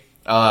trade.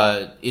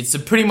 It's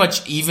pretty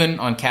much even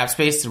on cap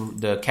space.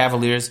 The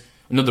Cavaliers,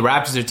 the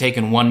Raptors are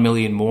taking $1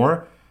 million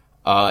more.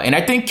 And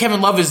I think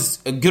Kevin Love is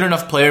a good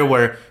enough player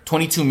where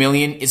 $22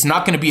 million is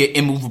not going to be an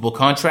immovable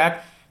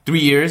contract. 3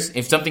 years.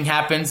 If something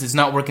happens, it's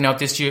not working out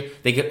this year,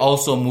 they could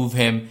also move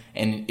him,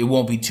 and it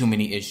won't be too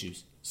many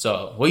issues.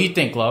 So, what do you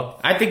think,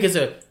 Love? I think it's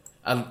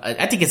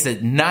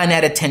a 9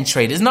 out of 10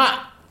 trade. It's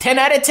not 10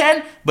 out of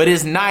 10, but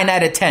it's 9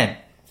 out of 10.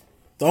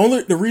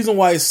 The reason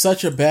why it's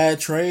such a bad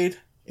trade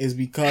is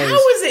because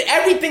how is it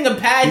everything a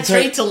bad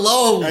trade to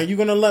Lowe? Are you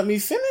gonna let me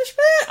finish,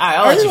 man?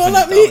 Are you gonna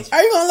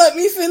let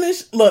me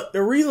finish? Look,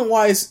 the reason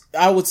why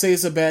I would say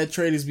it's a bad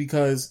trade is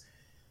because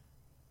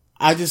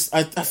I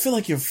feel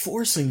like you're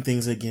forcing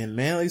things again,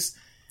 man.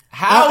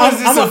 How is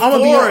this a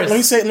force?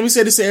 Let me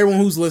say this to everyone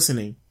who's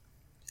listening.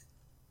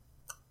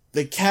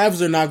 The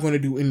Cavs are not going to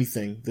do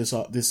anything this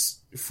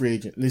free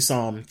agent, this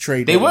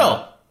trade. They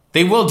will.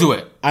 They will do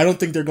it. I don't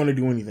think they're going to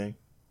do anything.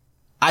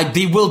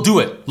 They will do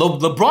it.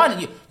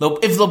 LeBron,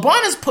 if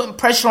LeBron is putting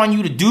pressure on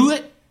you to do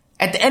it,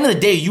 at the end of the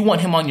day, you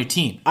want him on your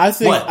team. I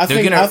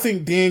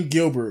think Dan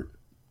Gilbert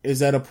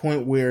is at a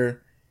point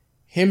where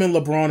him and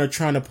LeBron are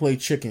trying to play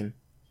chicken.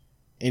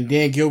 And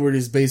Dan Gilbert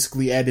is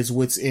basically at his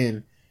wit's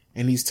end,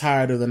 and he's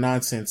tired of the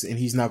nonsense, and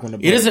he's not going to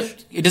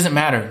budge. It doesn't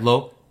matter,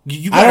 Lo.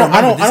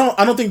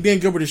 I don't think Dan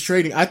Gilbert is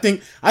trading. I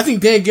think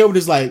Dan Gilbert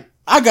is like,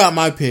 I got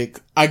my pick,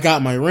 I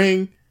got my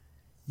ring.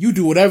 You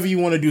do whatever you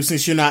want to do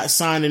since you're not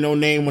signing no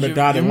name with a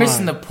dotted line. You're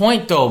missing the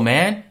point, though,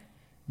 man.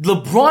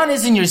 LeBron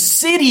is in your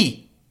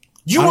city.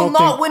 You will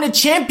not win a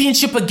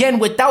championship again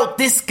without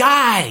this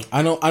guy.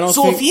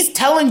 So if he's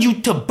telling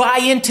you to buy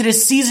into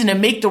this season and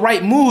make the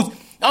right moves,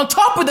 on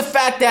top of the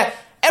fact that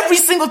every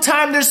single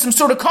time there's some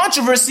sort of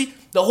controversy,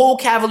 the whole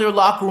Cavalier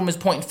locker room is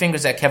pointing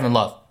fingers at Kevin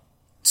Love.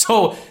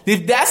 So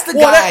if that's the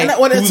guy,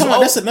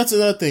 that's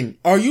another thing.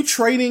 Are you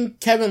trading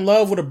Kevin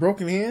Love with a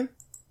broken hand?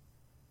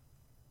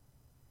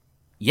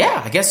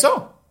 Yeah, I guess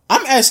so.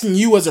 I'm asking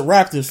you as a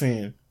Raptors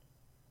fan.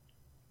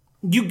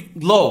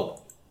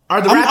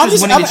 Are the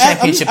Raptors winning the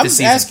championship this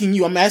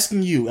season? I'm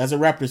asking you as a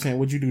Raptors fan,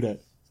 would you do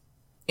that?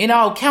 And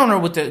I'll counter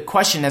with the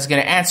question that's going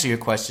to answer your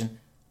question.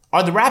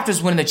 Are the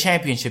Raptors winning the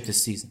championship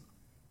this season?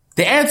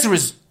 The answer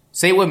is,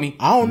 say it with me.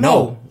 I don't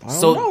know.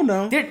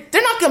 No. They're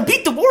not going to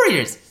beat the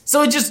Warriors.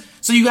 So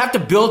you have to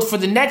build for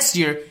the next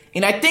year.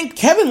 And I think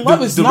Kevin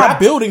Love is not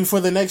building for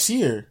the next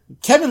year.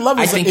 Kevin Love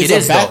is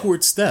a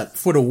backward step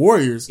for the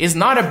Warriors. It's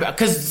not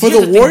because for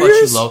the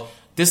Warriors,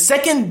 the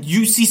second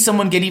you see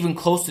someone get even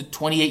close to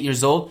 28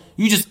 years old,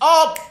 you just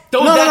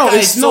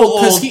it's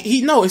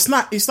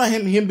not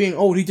him being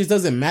old. He just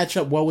doesn't match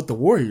up well with the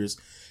Warriors.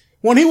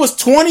 When he was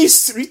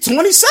 27,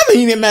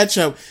 he didn't match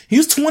up. He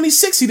was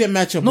 26, he didn't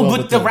match up well with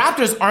them. No, but the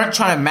Raptors aren't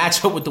trying to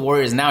match up with the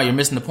Warriors now. You're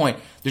missing the point.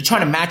 They're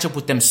trying to match up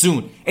with them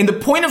soon. And the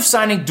point of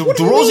signing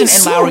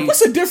DeRozan and Lowry...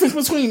 What's the difference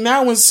between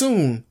now and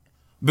soon?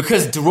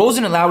 Because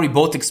DeRozan and Lowry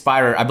both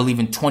expire, I believe,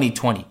 in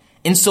 2020.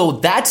 And so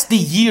that's the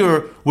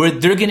year where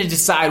they're going to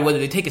decide whether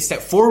they take a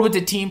step forward with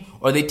the team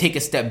or they take a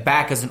step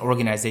back as an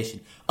organization.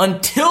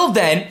 Until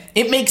then,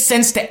 it makes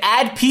sense to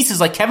add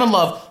pieces like Kevin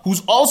Love,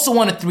 who's also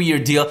on a 3-year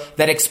deal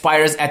that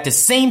expires at the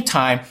same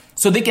time,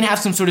 so they can have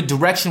some sort of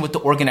direction with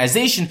the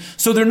organization.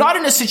 So they're not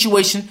in a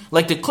situation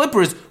like the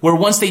Clippers, where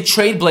once they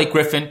trade Blake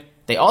Griffin,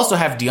 they also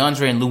have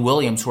DeAndre and Lou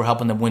Williams who are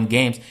helping them win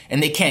games.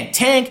 And they can't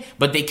tank,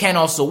 but they can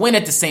also win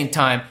at the same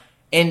time.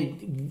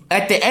 And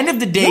at the end of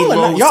the day,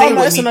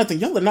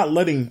 y'all are not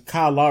letting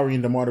Kyle Lowry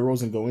and DeMar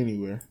DeRozan go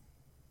anywhere.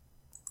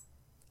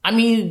 I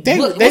mean,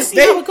 let's see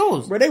how it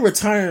goes. Bro, they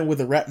retiring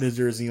with a Raptors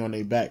jersey on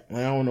their back.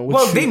 Like, I don't know what.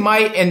 Well, they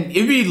might, and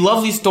it'd be a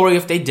lovely story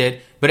if they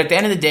did. But at the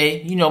end of the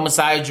day,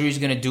 Masai Ujiri is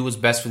going to do what's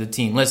best for the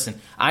team.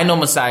 Listen, I know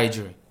Masai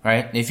Ujiri,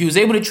 right? If he was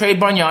able to trade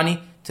Bargnani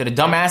to the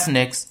dumbass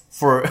Knicks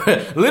for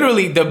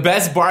literally the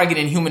best bargain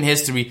in human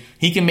history,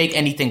 he can make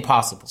anything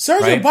possible.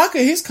 Serge right? Ibaka,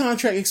 his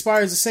contract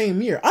expires the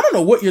same year. I don't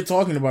know what you're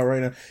talking about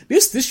right now.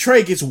 This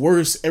trade gets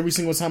worse every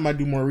single time I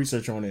do more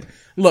research on it.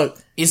 Look,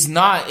 it's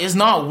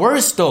not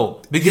worse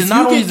though, because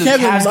not only does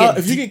Cavs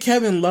if you get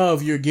Kevin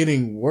Love, you're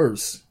getting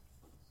worse.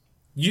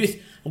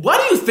 Why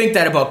do you think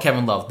that about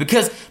Kevin Love?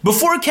 Because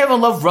before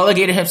Kevin Love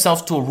relegated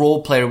himself to a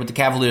role player with the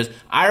Cavaliers,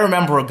 I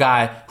remember a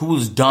guy who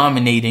was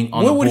dominating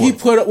on the board. What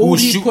would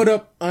he put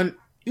up on?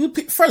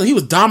 He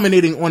was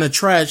dominating on a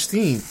trash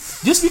team.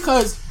 Just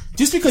because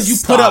you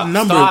put up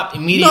numbers. Stop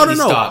immediately.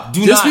 No. Stop.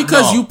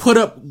 You put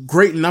up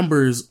great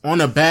numbers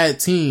on a bad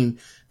team,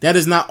 that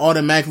does not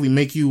automatically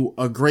make you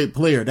a great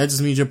player. That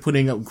just means you're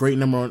putting up great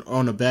number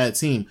on a bad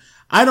team.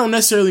 I don't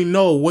necessarily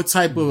know what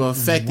type of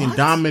effect and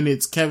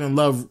dominance Kevin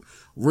Love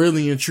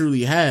really and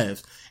truly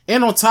has.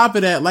 And on top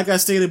of that, like I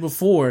stated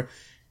before,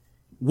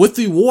 with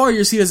the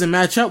Warriors, he doesn't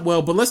match up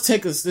well. But let's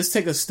take a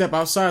step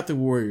outside the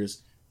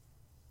Warriors.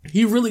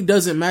 He really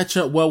doesn't match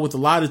up well with a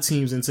lot of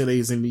teams in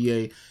today's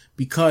NBA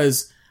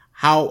because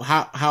how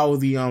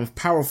the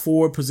power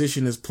forward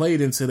position is played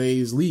in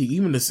today's league,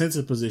 even the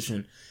center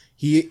position.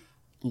 He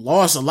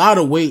lost a lot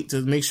of weight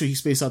to make sure he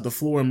spaced out the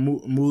floor and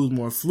moves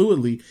more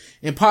fluidly.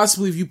 And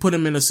possibly if you put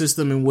him in a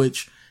system in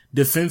which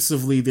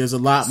defensively there's a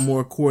lot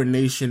more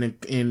coordination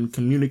and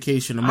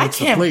communication amongst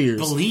the players.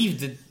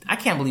 I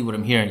can't believe what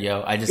I'm hearing,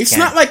 yo. It's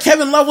not like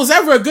Kevin Love was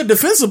ever a good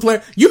defensive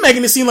player. You're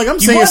making it seem like I'm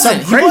saying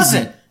something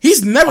crazy.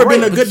 He's never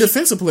been a good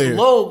defensive player.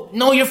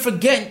 No, you're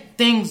forgetting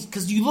things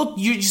because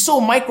you're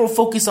so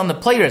micro-focused on the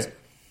players.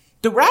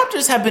 The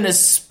Raptors have been a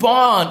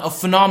spawn of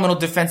phenomenal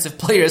defensive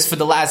players for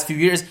the last few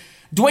years.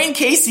 Dwayne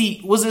Casey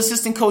was an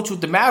assistant coach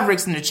with the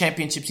Mavericks in their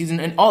championship season,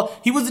 and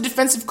he was a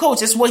defensive coach.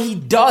 That's what he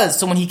does.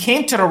 So when he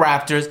came to the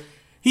Raptors,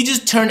 he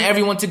just turned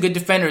everyone to good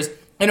defenders.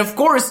 And of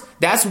course,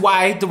 that's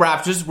why the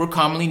Raptors were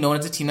commonly known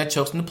as a team that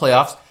chokes in the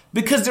playoffs,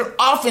 because their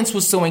offense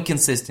was so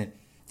inconsistent.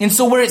 And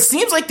so where it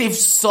seems like they've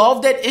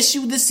solved that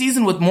issue this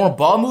season with more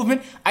ball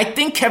movement, I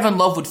think Kevin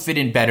Love would fit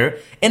in better.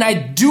 And I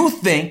do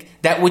think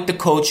that with the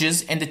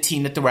coaches and the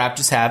team that the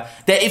Raptors have,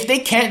 that if they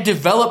can't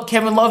develop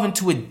Kevin Love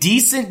into a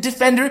decent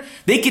defender,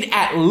 they could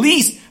at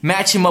least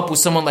match him up with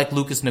someone like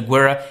Lucas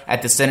Nogueira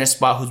at the center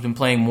spot, who's been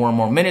playing more and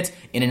more minutes,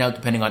 in and out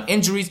depending on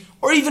injuries,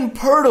 or even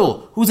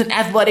Poeltl, who's an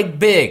athletic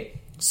big.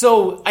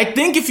 So I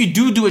think if you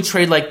do a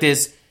trade like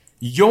this,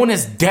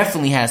 Jonas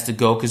definitely has to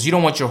go, because you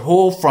don't want your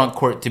whole front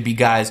court to be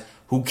guys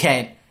who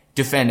can't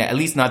defend, at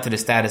least not to the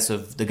status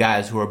of the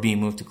guys who are being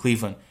moved to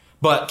Cleveland.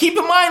 But keep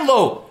in mind,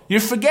 Lo,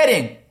 you're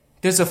forgetting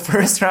there's a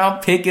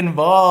first-round pick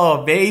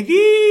involved,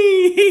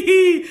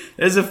 baby.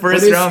 There's a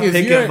first-round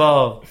pick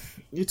involved.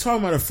 You're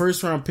talking about a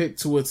first-round pick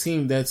to a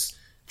team that's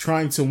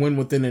trying to win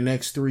within the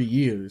next 3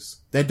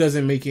 years. That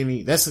doesn't make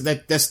any.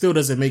 That still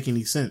doesn't make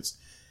any sense.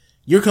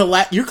 You're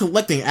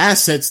collecting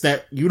assets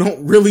that you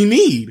don't really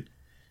need.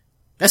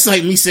 That's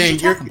like me saying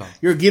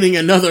you're getting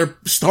another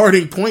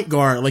starting point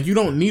guard. Like, you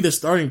don't need a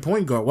starting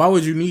point guard. Why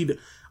would you need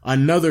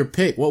another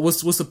pick?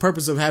 What's the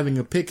purpose of having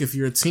a pick if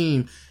you're a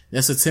team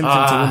that's attempting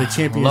to win a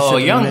championship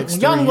in the next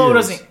 3 years? Young Low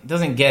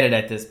doesn't get it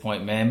at this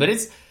point, man. But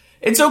it's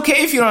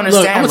okay if you don't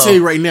understand. Look, I'm gonna tell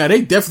you right now,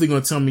 they definitely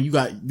gonna tell me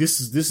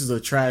this is a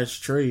trash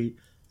trade.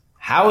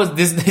 How is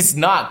this? It's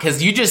not,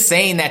 because you're just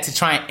saying that to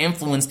try and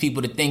influence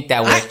people to think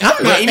that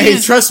way. Hey,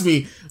 trust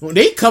me, when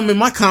they come in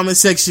my comment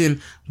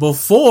section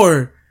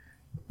before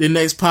the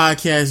next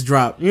podcast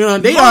drop, you know,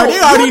 they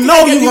already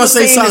know you're gonna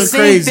say something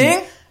crazy.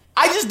 Thing.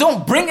 I just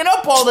don't bring it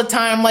up all the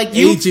time. Like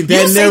you say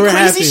never crazy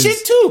happens.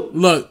 Shit too.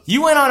 Look,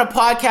 you went on a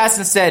podcast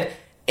and said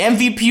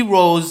MVP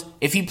Rose,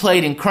 if he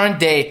played in current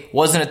day,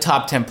 wasn't a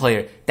top 10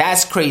 player.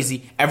 That's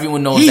crazy.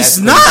 Everyone knows he's that's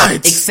not.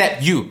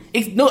 Except you.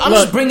 I'm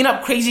just bringing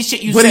up crazy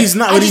shit you but said. He's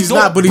not. But he's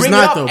not. But he's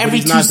not though.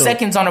 Every 2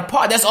 seconds on a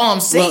pod. That's all I'm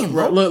saying,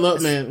 bro.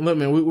 Look, man.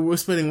 We're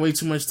spending way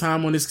too much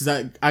time on this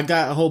because I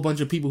got a whole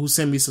bunch of people who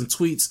send me some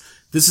tweets.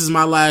 This is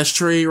my last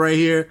trade right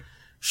here.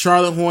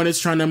 Charlotte Hornets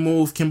trying to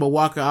move Kemba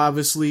Walker,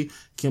 obviously.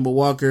 Kemba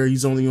Walker,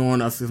 he's only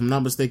on, if I'm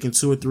not mistaken,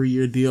 2 or 3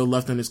 year deal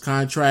left on his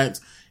contract.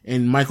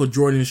 And Michael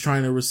Jordan is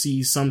trying to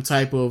receive some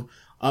type of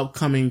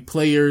upcoming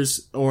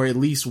players, or at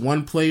least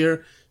one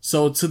player.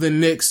 So to the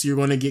Knicks, you're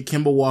going to get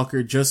Kemba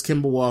Walker, just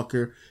Kemba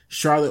Walker.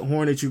 Charlotte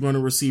Hornets, you're going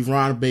to receive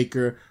Ron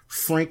Baker,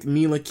 Frank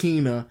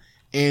Ntilikina,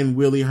 and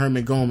Willie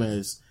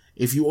Herman-Gomez.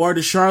 If you are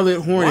the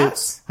Charlotte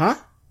Hornets, what?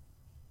 Huh?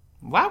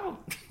 Why?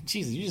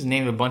 Jesus, you just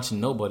named a bunch of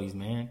nobodies,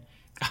 man.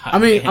 I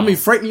mean,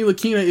 Frank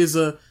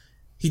Ntilikina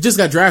he just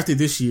got drafted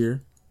this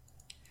year.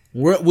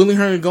 Willie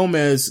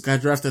Hernan-Gomez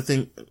got drafted, I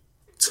think,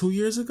 2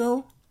 years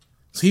ago.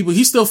 So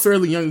he's still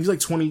fairly young. He's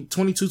like 22,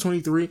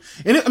 23.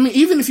 And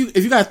even if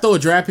you got to throw a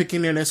draft pick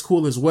in there, that's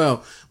cool as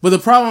well. But the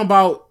problem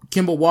about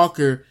Kemba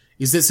Walker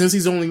is that since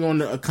he's only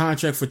on a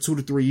contract for 2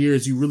 to 3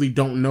 years, you really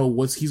don't know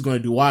what he's going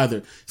to do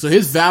either. So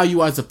his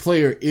value as a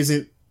player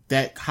isn't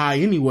that high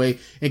anyway.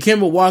 And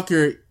Kemba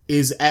Walker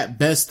is at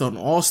best an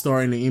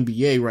all-star in the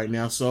NBA right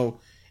now. So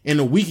in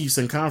the weak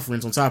Eastern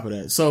Conference on top of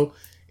that. So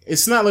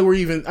it's not like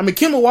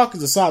Kemba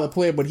Walker's a solid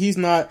player, but he's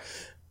not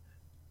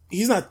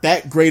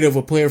that great of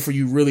a player for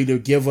you really to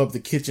give up the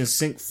kitchen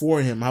sink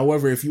for him.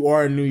 However, if you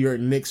are a New York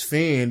Knicks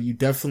fan, you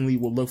definitely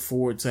will look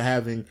forward to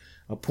having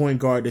a point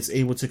guard that's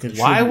able to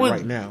contribute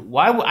right now.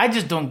 I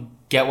just don't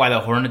get why the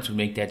Hornets would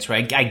make that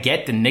trade. I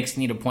get the Knicks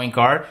need a point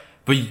guard,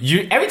 but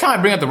every time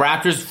I bring up the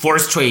Raptors,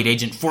 forced trade,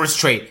 agent, forced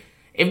trade.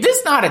 If this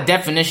is not a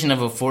definition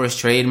of a forced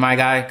trade, my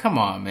guy, come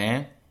on,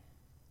 man.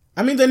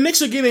 I mean, the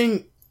Knicks are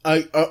getting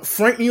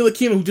Frank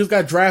Ntilikina, who just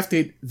got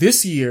drafted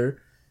this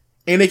year,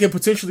 and they can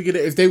potentially get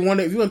it if they want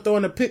to. If you want to throw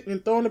in a pick, then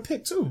throw in a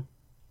pick too.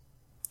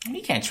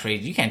 You can't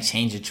trade. You can't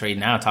change a trade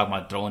now. Talking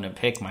about throwing a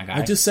pick, my guy.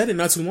 I just said it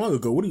not too long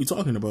ago. What are you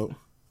talking about?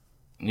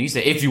 You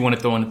said if you want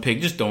to throw in the pick,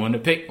 just throw in the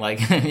pick.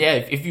 Like, yeah,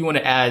 if you want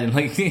to add,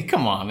 like,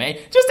 come on, man.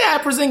 Just add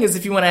Porzingis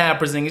if you want to add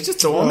Porzingis.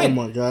 Just throw him in.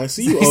 Oh, my God.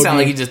 See, you sound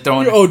like you're just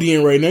throwing. You're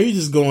ODing right now. You're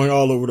just going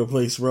all over the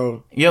place,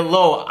 bro. Yo,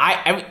 Lo,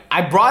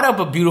 I brought up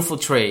a beautiful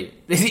trade.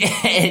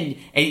 and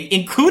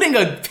including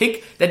a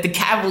pick that the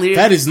Cavaliers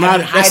that is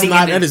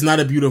not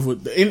a beautiful,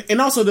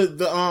 and also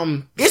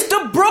the it's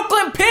the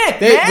Brooklyn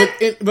pick,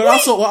 man. But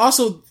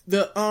also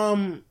the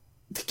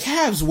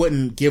Cavs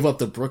wouldn't give up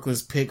the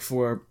Brooklyn's pick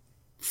for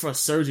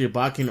Serge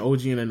Ibaka and OG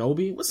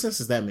Anunoby. What sense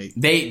does that make?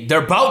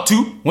 They're about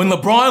to. When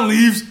LeBron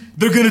leaves,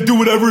 they're gonna do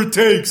whatever it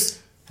takes.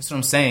 That's what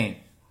I'm saying.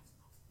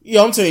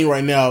 Yo, I'm telling you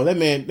right now, that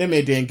man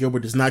Dan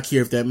Gilbert does not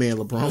care if that man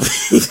LeBron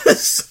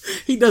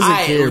he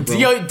doesn't care, bro.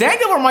 Yo, Dan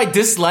Gilbert might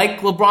dislike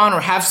LeBron or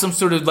have some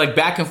sort of like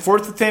back and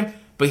forth with him,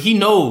 but he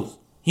knows.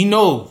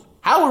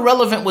 How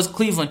irrelevant was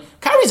Cleveland?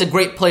 Kyrie's a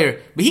great player,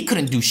 but he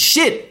couldn't do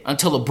shit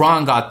until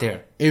LeBron got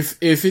there. If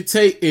it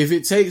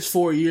takes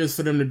 4 years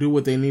for them to do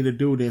what they need to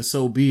do, then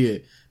so be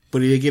it. But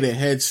they get a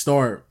head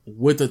start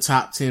with the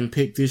top 10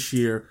 pick this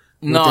year.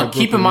 No,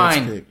 keep in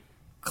mind,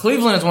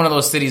 Cleveland is one of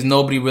those cities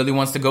nobody really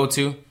wants to go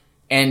to.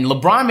 And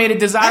LeBron made it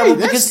desirable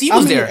because he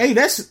was there. Hey,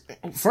 that's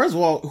first of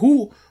all,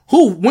 who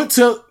went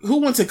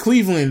to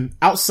Cleveland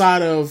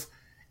outside of,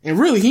 and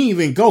really he didn't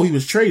even go, he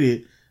was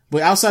traded.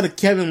 But outside of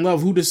Kevin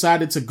Love, who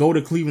decided to go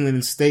to Cleveland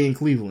and stay in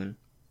Cleveland?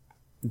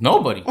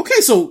 Nobody. Okay,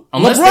 so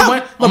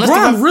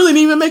LeBron really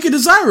didn't even make it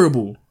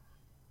desirable.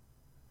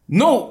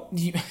 No,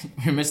 you're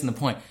missing the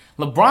point.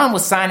 LeBron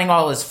was signing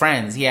all his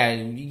friends. Yeah,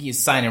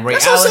 he's signing Ray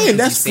Allen. That's what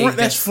I'm saying.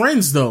 That's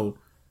friends though.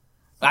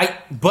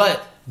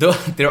 But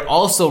they're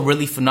also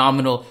really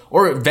phenomenal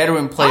or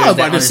veteran players. I was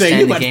about to say,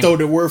 you about to throw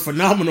the word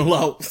phenomenal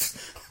out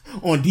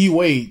on D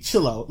Wade.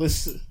 Chill out.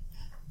 Let's. All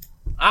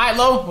right,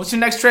 Lo, what's your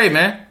next trade,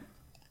 man?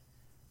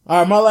 All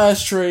right, my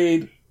last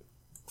trade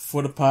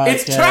for the podcast.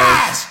 It's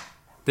trash.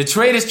 The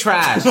trade is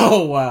trash.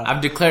 Oh wow!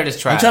 I've declared it's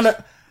trash.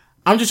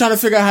 I'm just trying to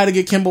figure out how to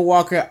get Kemba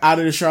Walker out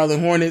of the Charlotte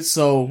Hornets.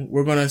 So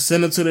we're gonna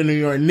send him to the New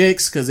York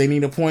Knicks because they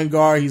need a point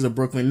guard. He's a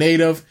Brooklyn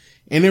native,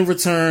 and in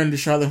return, the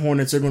Charlotte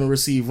Hornets are going to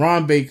receive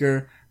Ron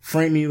Baker,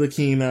 Frank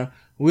Ntilikina,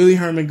 Willie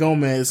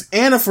Herman-Gomez,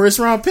 and a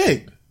first-round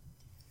pick.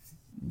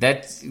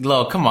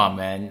 Come on,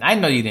 man. I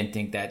know you didn't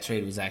think that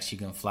trade was actually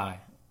going to fly.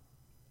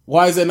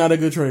 Why is that not a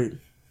good trade?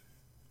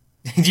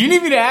 Do you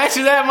need me to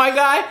answer that, my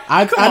guy?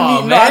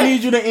 I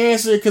need you to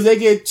answer because they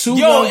get two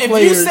young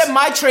players. If you said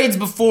my trades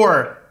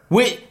before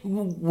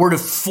were the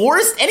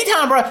forced,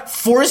 anytime I brought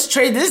forced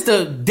trade, this is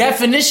the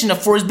definition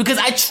of forced because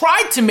I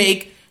tried to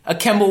make a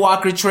Kemba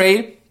Walker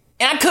trade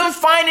And I couldn't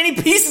find any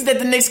pieces that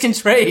the Knicks can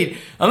trade.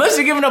 Unless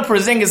you're giving up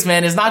Porzingis,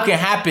 man, it's not going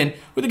to happen.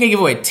 What are they going to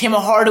give away? Tim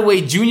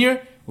Hardaway Jr.?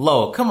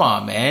 Low, come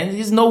on, man.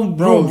 There's no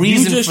reason for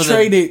you just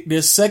traded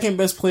their second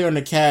best player on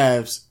the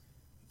Cavs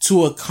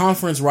to a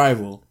conference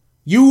rival.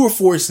 You were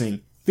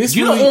forcing.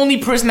 You're the only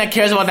person that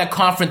cares about that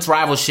conference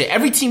rival shit.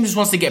 Every team just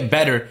wants to get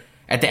better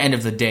at the end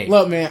of the day.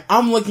 Look, man,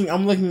 I'm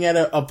looking at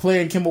a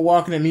player in Kemba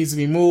Walker that needs to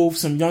be moved,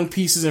 some young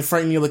pieces in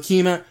Frank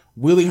Ntilikina,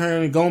 Willie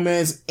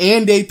Hernangomez,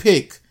 and a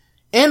pick.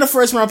 And a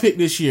first round pick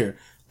this year.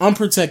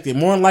 Unprotected.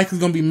 More than likely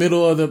going to be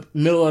middle of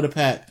the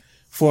pack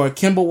for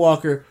Kemba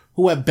Walker,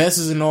 who at best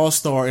is an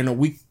all-star in a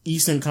weak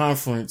Eastern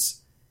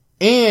Conference.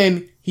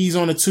 And he's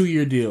on a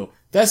 2-year deal.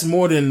 That's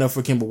more than enough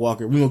for Kemba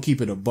Walker. We're going to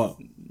keep it a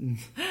buck.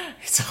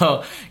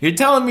 So, you're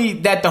telling me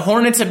that the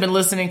Hornets have been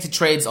listening to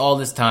trades all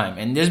this time,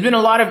 and there's been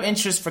a lot of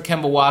interest for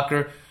Kemba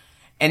Walker,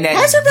 and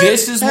that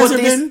this is what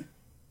they...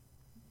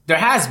 There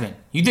has been.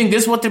 You think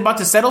this is what they're about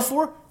to settle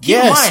for?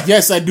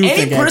 Yes, I do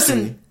think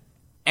actually.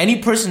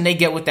 Any person they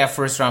get with that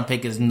first round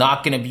pick is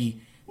not going to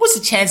be... What's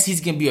the chance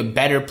he's going to be a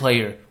better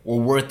player or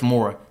worth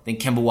more than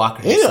Kemba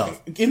Walker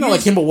himself? It's not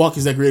like Kemba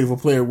Walker's that great of a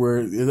player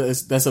where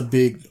that's a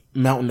big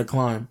mountain to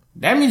climb.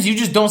 That means you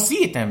just don't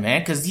see it then,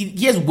 man, because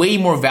he has way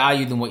more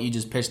value than what you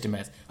just pitched him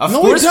as. Of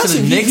course, for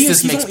the Knicks,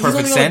 this makes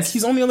perfect sense.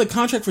 He's only on the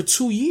contract for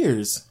 2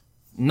 years.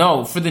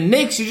 No, for the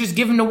Knicks, you're just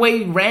giving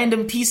away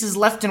random pieces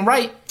left and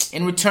right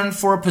in return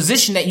for a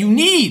position that you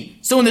need.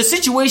 So in the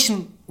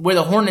situation where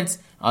the Hornets,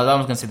 I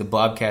was going to say the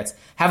Bobcats,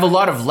 have a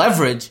lot of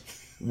leverage,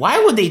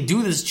 why would they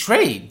do this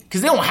trade?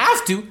 Because they don't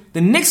have to.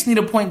 The Knicks need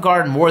a point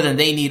guard more than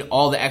they need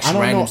all the extra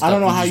random stuff. I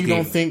don't know how you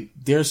don't think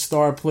their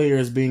star player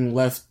is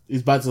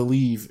about to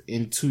leave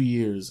in 2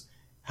 years.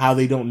 How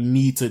they don't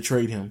need to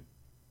trade him.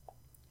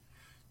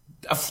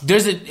 If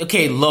there's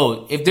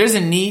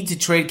a need to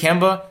trade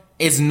Kemba,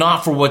 it's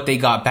not for what they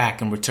got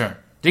back in return.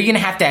 They're going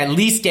to have to at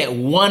least get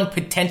one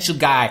potential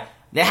guy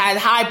that had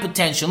high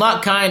potential.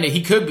 Not kind of,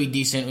 he could be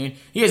decent. I mean,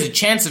 he has a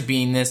chance of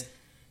being this.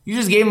 You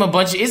just gave him a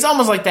bunch of... It's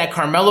almost like that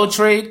Carmelo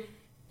trade.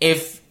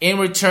 If in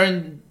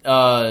return,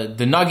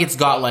 the Nuggets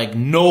got like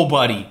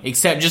nobody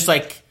except just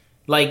like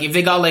if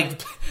they got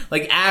like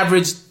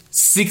average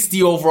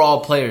 60 overall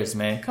players,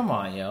 man. Come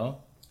on, yo.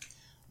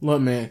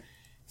 Look, man.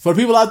 For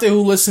the people out there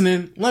who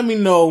listening, let me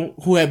know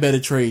who had better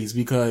trades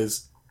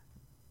because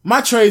my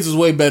trades was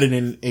way better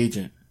than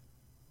Agent.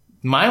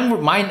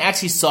 Mine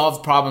actually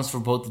solved problems for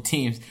both the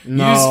teams.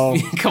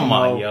 Come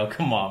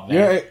on,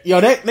 man.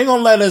 They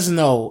gonna let us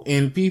know.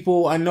 And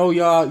people, I know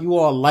you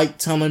all like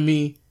telling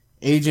me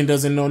Agent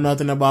doesn't know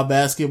nothing about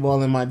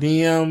basketball in my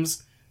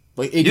DMs.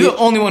 But you're the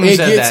only one who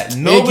said that.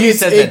 Nobody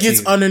said that. It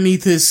gets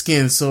underneath his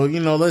skin. So,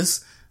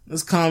 let's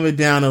calm it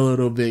down a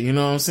little bit. You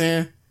know what I'm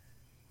saying?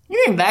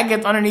 You think that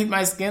gets underneath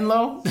my skin,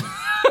 Lo?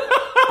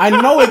 I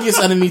know it gets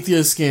underneath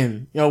your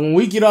skin. When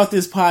we get off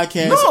this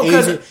podcast,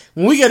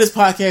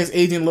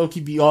 Agent Loki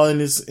be all in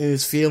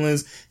his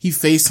feelings. He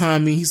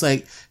FaceTime me. He's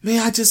like,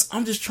 man,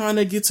 I'm just trying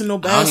to get to know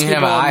basketball. I don't even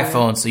have an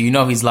iPhone, so you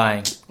know he's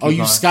lying.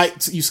 You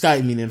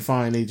Skype me then.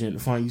 Fine,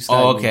 Agent. Fine, you Skype me.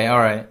 Oh, okay, all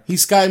right. He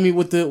Skyped me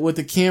with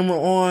the camera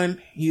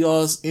on. He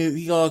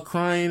all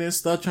crying and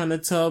stuff, trying to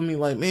tell me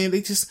like, man,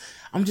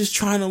 I'm just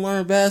trying to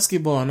learn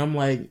basketball. And I'm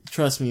like,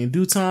 trust me, in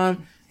due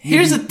time.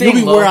 Here's the thing,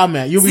 you'll be where I'm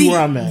at. You'll be where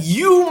I'm at.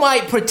 You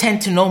might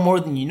pretend to know more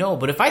than you know,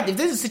 but if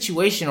there's a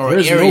situation or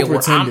an area where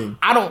if I don't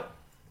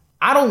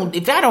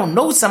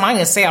know something, I'm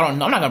gonna say I don't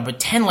know. I'm not gonna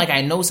pretend like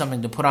I know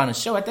something to put on a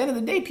show. At the end of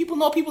the day, people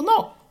know.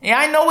 And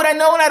I know what I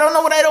know, and I don't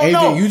know what I don't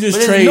know. You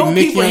just traded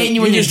Nick Young.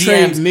 You're just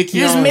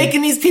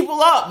making these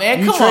people up,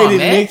 man. Come on, man. You traded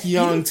Nick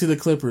Young to the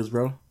Clippers,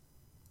 bro.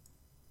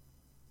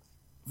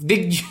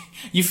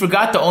 You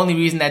forgot the only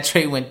reason that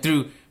trade went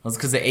through was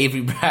because of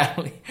Avery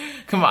Bradley.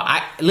 Come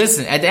on.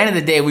 Listen, at the end of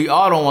the day, we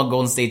all don't want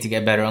Golden State to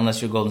get better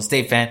unless you're a Golden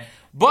State fan.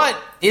 But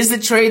is the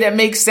trade that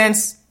makes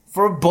sense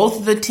for both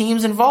of the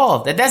teams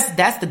involved?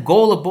 That's the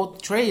goal of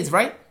both trades,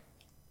 right?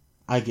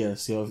 I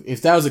guess,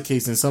 if that was the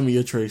case, then some of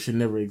your trades should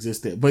never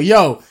existed. But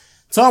to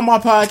all my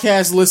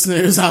podcast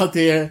listeners out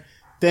there,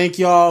 thank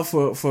y'all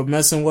for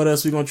messing with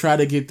us. We're going to try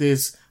to get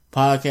this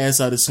podcast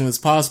out as soon as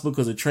possible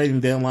because the trading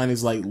deadline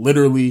is like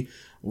literally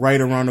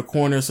right around the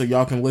corner, so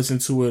y'all can listen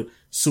to it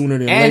sooner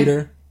than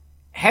later.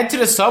 Head to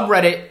the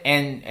subreddit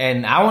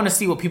and I want to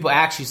see what people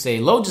actually say.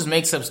 Lo just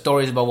makes up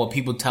stories about what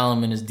people tell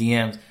him in his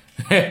DMs.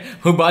 We're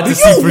about to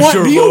see for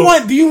sure.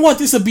 Do you want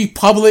this to be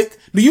public?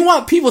 Do you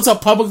want people to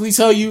publicly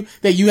tell you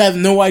that you have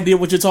no idea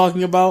what you're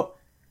talking about?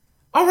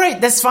 All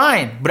right, that's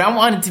fine. But I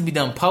want it to be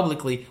done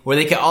publicly where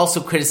they can also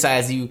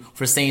criticize you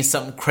for saying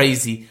something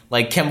crazy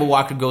like Kemba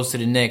Walker goes to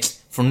the Knicks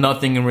for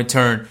nothing in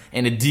return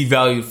and a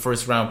devalued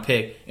first round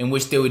pick in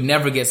which they would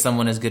never get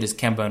someone as good as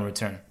Kemba in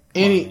return.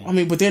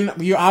 But then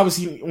you're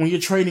obviously, when you're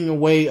trading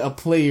away a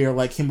player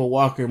like Kemba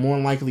Walker, more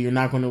than likely you're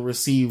not going to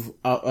receive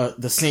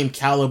the same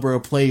caliber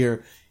of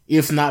player,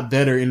 if not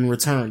better, in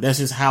return. That's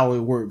just how it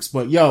works.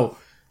 But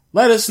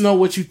let us know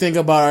what you think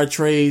about our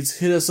trades.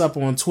 Hit us up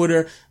on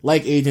Twitter.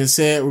 Like Agent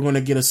said, we're going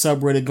to get a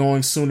subreddit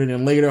going sooner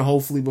than later,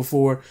 hopefully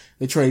before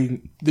the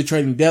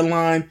trading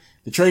deadline.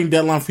 The trading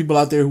deadline for people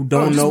out there who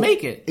don't know.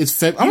 Make it. It's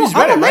February. I'm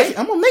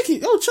gonna make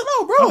it. Yo, chill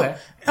out, bro. Okay.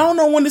 I don't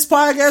know when this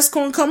podcast is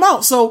going to come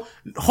out. So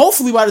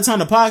hopefully by the time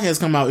the podcast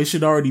come out, it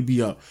should already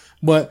be up.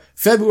 But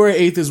February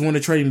 8th is when the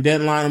trading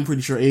deadline. I'm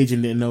pretty sure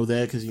Agent didn't know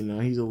that because,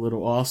 he's a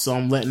little off. So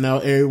I'm letting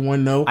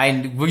everyone know.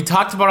 We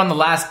talked about it on the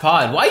last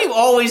pod. Why are you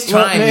always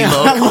trying me,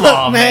 low? Come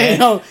on, man.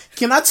 Yo,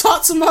 can I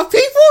talk to my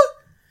people?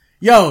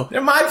 Yo.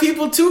 They're my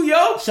people too,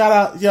 yo.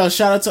 Shout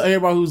out to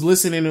everybody who's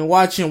listening and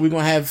watching. We're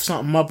going to have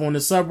something up on the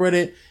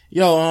subreddit.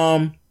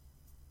 Yo,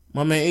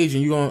 my man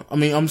Agent,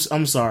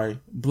 I'm sorry.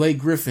 Blake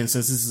Griffin,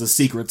 since this is a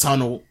secret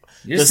tunnel.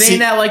 You're saying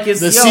that like it's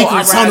the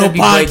secret tunnel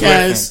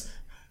podcast.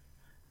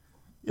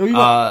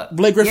 Yo,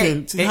 Blake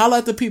Griffin, holla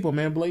at the people,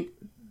 man, Blake.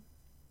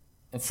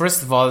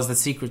 First of all, it's the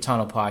Secret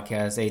Tunnel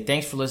podcast. Hey,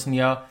 thanks for listening,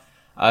 yo.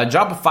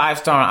 Drop a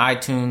 5-star on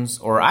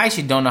iTunes, or I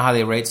actually don't know how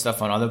they rate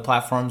stuff on other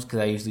platforms because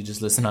I usually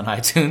just listen on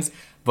iTunes.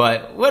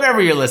 But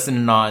whatever you're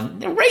listening on,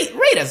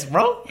 rate us,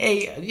 bro.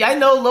 Hey, I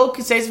know Lo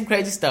could say some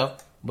crazy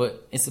stuff,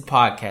 but it's a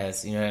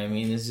podcast. You know what I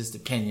mean? It's just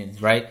opinions,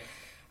 right?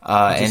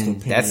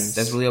 And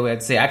that's really all we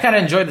had to say. I kind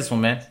of enjoyed this one,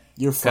 man.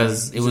 You're funny.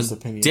 Because it was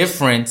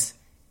different.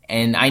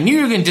 And I knew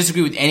you were going to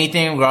disagree with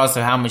anything regardless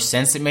of how much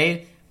sense it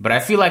made. But I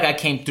feel like I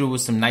came through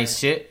with some nice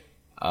shit.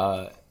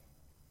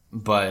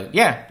 But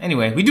yeah,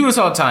 anyway, we do this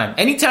all the time.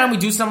 Anytime we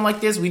do something like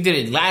this, we did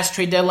it last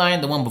trade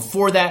deadline, the one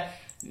before that.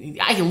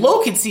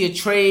 Lo can see a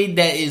trade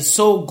that is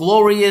so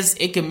glorious,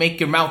 it can make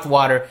your mouth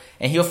water.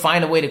 And he'll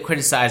find a way to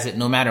criticize it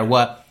no matter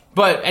what.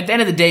 But at the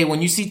end of the day,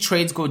 when you see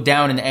trades go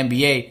down in the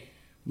NBA,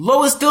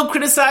 Lo is still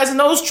criticizing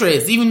those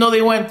trades, even though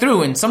they went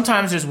through. And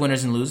sometimes there's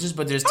winners and losers,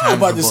 but there's times I'm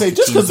about to say,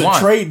 just because the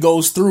trade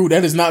goes through, that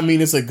does not mean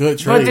it's a good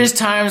trade. But there's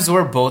times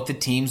where both the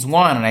teams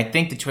won, and I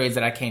think the trades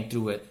that I came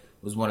through with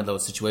was one of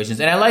those situations.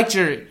 And I liked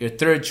your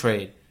third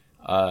trade,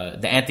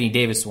 the Anthony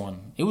Davis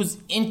one. It was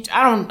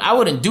I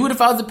wouldn't do it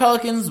if I was the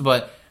Pelicans,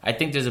 but I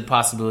think there's a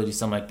possibility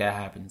something like that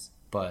happens.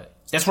 But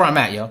that's where I'm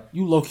at, yo.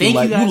 You low-key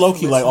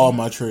like all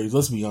my trades,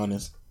 let's be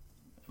honest.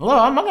 Well,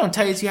 I'm not going to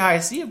tell you how I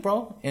see it,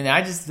 bro. And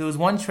there was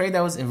one trade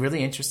that was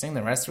really interesting.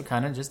 The rest were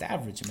kind of just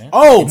average, man.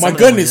 Oh, my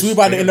goodness. We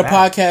about to end the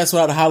podcast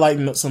without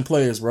highlighting some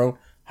players, bro.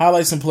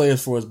 Highlight some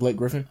players for us, Blake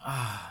Griffin.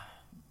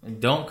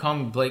 Don't call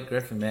me Blake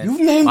Griffin, man.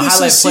 You named my this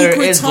highlight a secret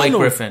player is tunnel. Blake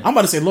Griffin. I'm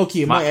about to say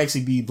low-key. It might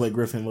actually be Blake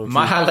Griffin, low-key.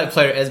 My highlight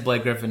player is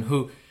Blake Griffin,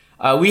 who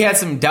we had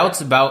some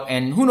doubts about,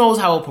 and who knows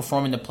how he'll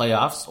perform in the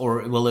playoffs,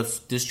 or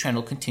if this trend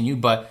will continue.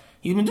 But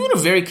he's been doing a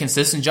very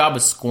consistent job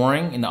of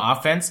scoring in the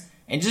offense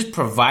and just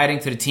providing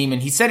to the team.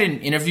 And he said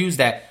in interviews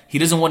that he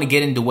doesn't want to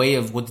get in the way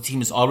of what the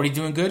team is already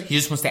doing good. He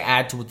just wants to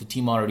add to what the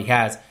team already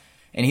has.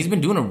 And he's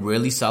been doing a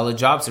really solid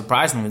job,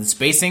 surprisingly. The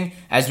spacing,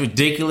 as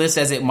ridiculous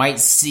as it might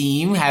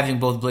seem, having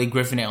both Blake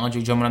Griffin and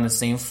Andre Drummond on the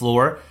same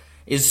floor,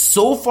 is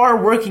so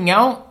far working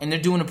out, and they're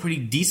doing a pretty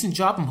decent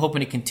job. I'm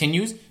hoping it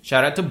continues.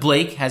 Shout out to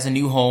Blake, has a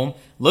new home.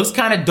 Looks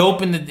kind of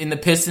dope in the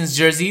Pistons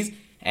jerseys,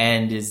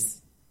 and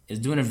is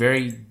doing a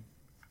very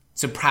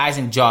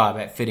surprising job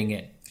at fitting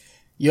in.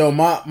 Yo,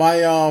 my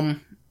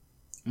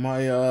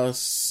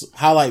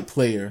highlight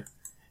player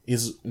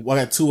is, I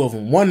got two of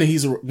them. One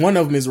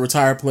of them is a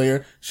retired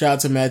player. Shout out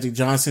to Magic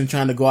Johnson,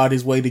 trying to go out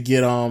his way to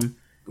get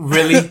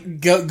really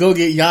go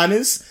get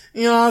Giannis.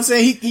 You know what I'm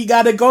saying? He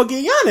got to go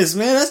get Giannis,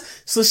 man.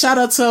 So shout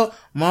out to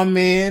my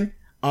man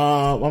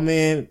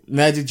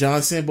Magic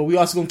Johnson. But we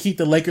also gonna keep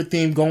the Laker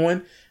theme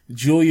going.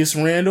 Julius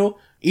Randle.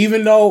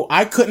 Even though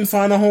I couldn't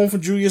find a home for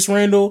Julius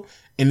Randle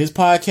in this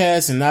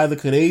podcast, and neither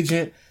could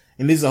Agent.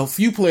 And there's a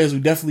few players we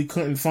definitely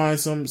couldn't find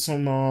some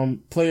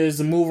players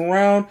to move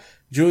around.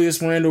 Julius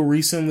Randle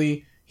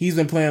recently, he's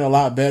been playing a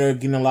lot better,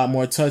 getting a lot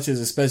more touches,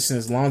 especially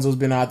since Lonzo's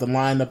been out the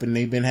lineup and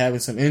they've been having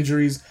some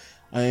injuries.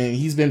 And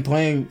he's been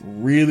playing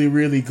really,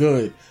 really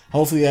good.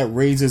 Hopefully that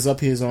raises up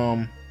his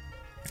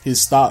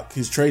stock,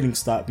 his trading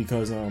stock,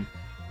 because him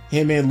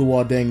and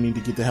Luol Deng need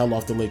to get the hell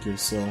off the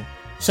Lakers. So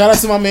shout out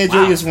to my man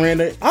Julius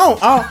Randle.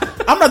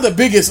 I'm not the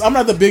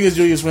biggest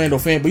Julius Randle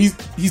fan, but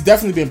he's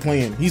definitely been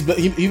playing. He's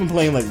been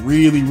playing like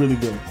really, really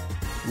good.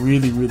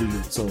 Really, really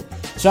good. So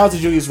shout out to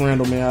Julius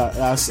Randle, man.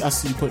 I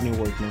see you putting in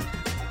work, man.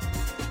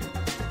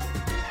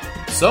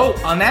 So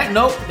on that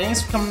note,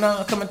 thanks for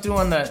coming through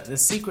on the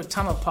Secret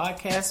Tunnel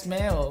podcast,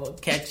 man. We'll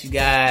catch you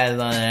guys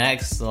on the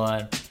next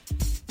one.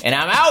 And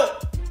I'm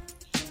out.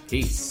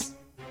 Peace.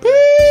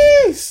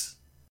 Peace.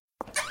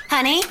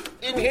 Honey?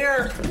 In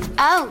here.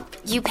 Oh,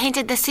 you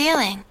painted the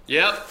ceiling.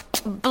 Yep.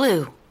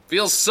 Blue.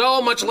 Feels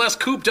so much less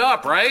cooped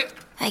up, right?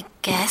 I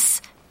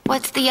guess.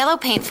 What's the yellow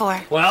paint for?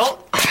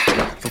 Well,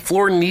 the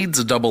floor needs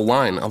a double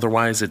line,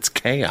 otherwise it's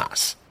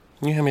chaos.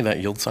 Can you hand me that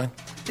yield sign?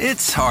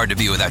 It's hard to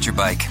be without your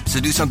bike, so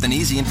do something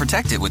easy and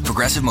protect it with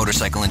Progressive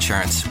Motorcycle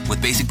Insurance.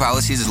 With basic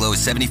policies as low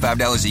as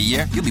 $75 a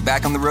year, you'll be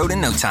back on the road in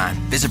no time.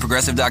 Visit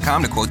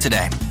Progressive.com to quote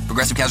today.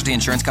 Progressive Casualty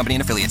Insurance Company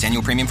and Affiliates.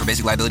 Annual premium for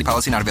basic liability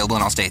policy not available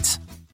in all states.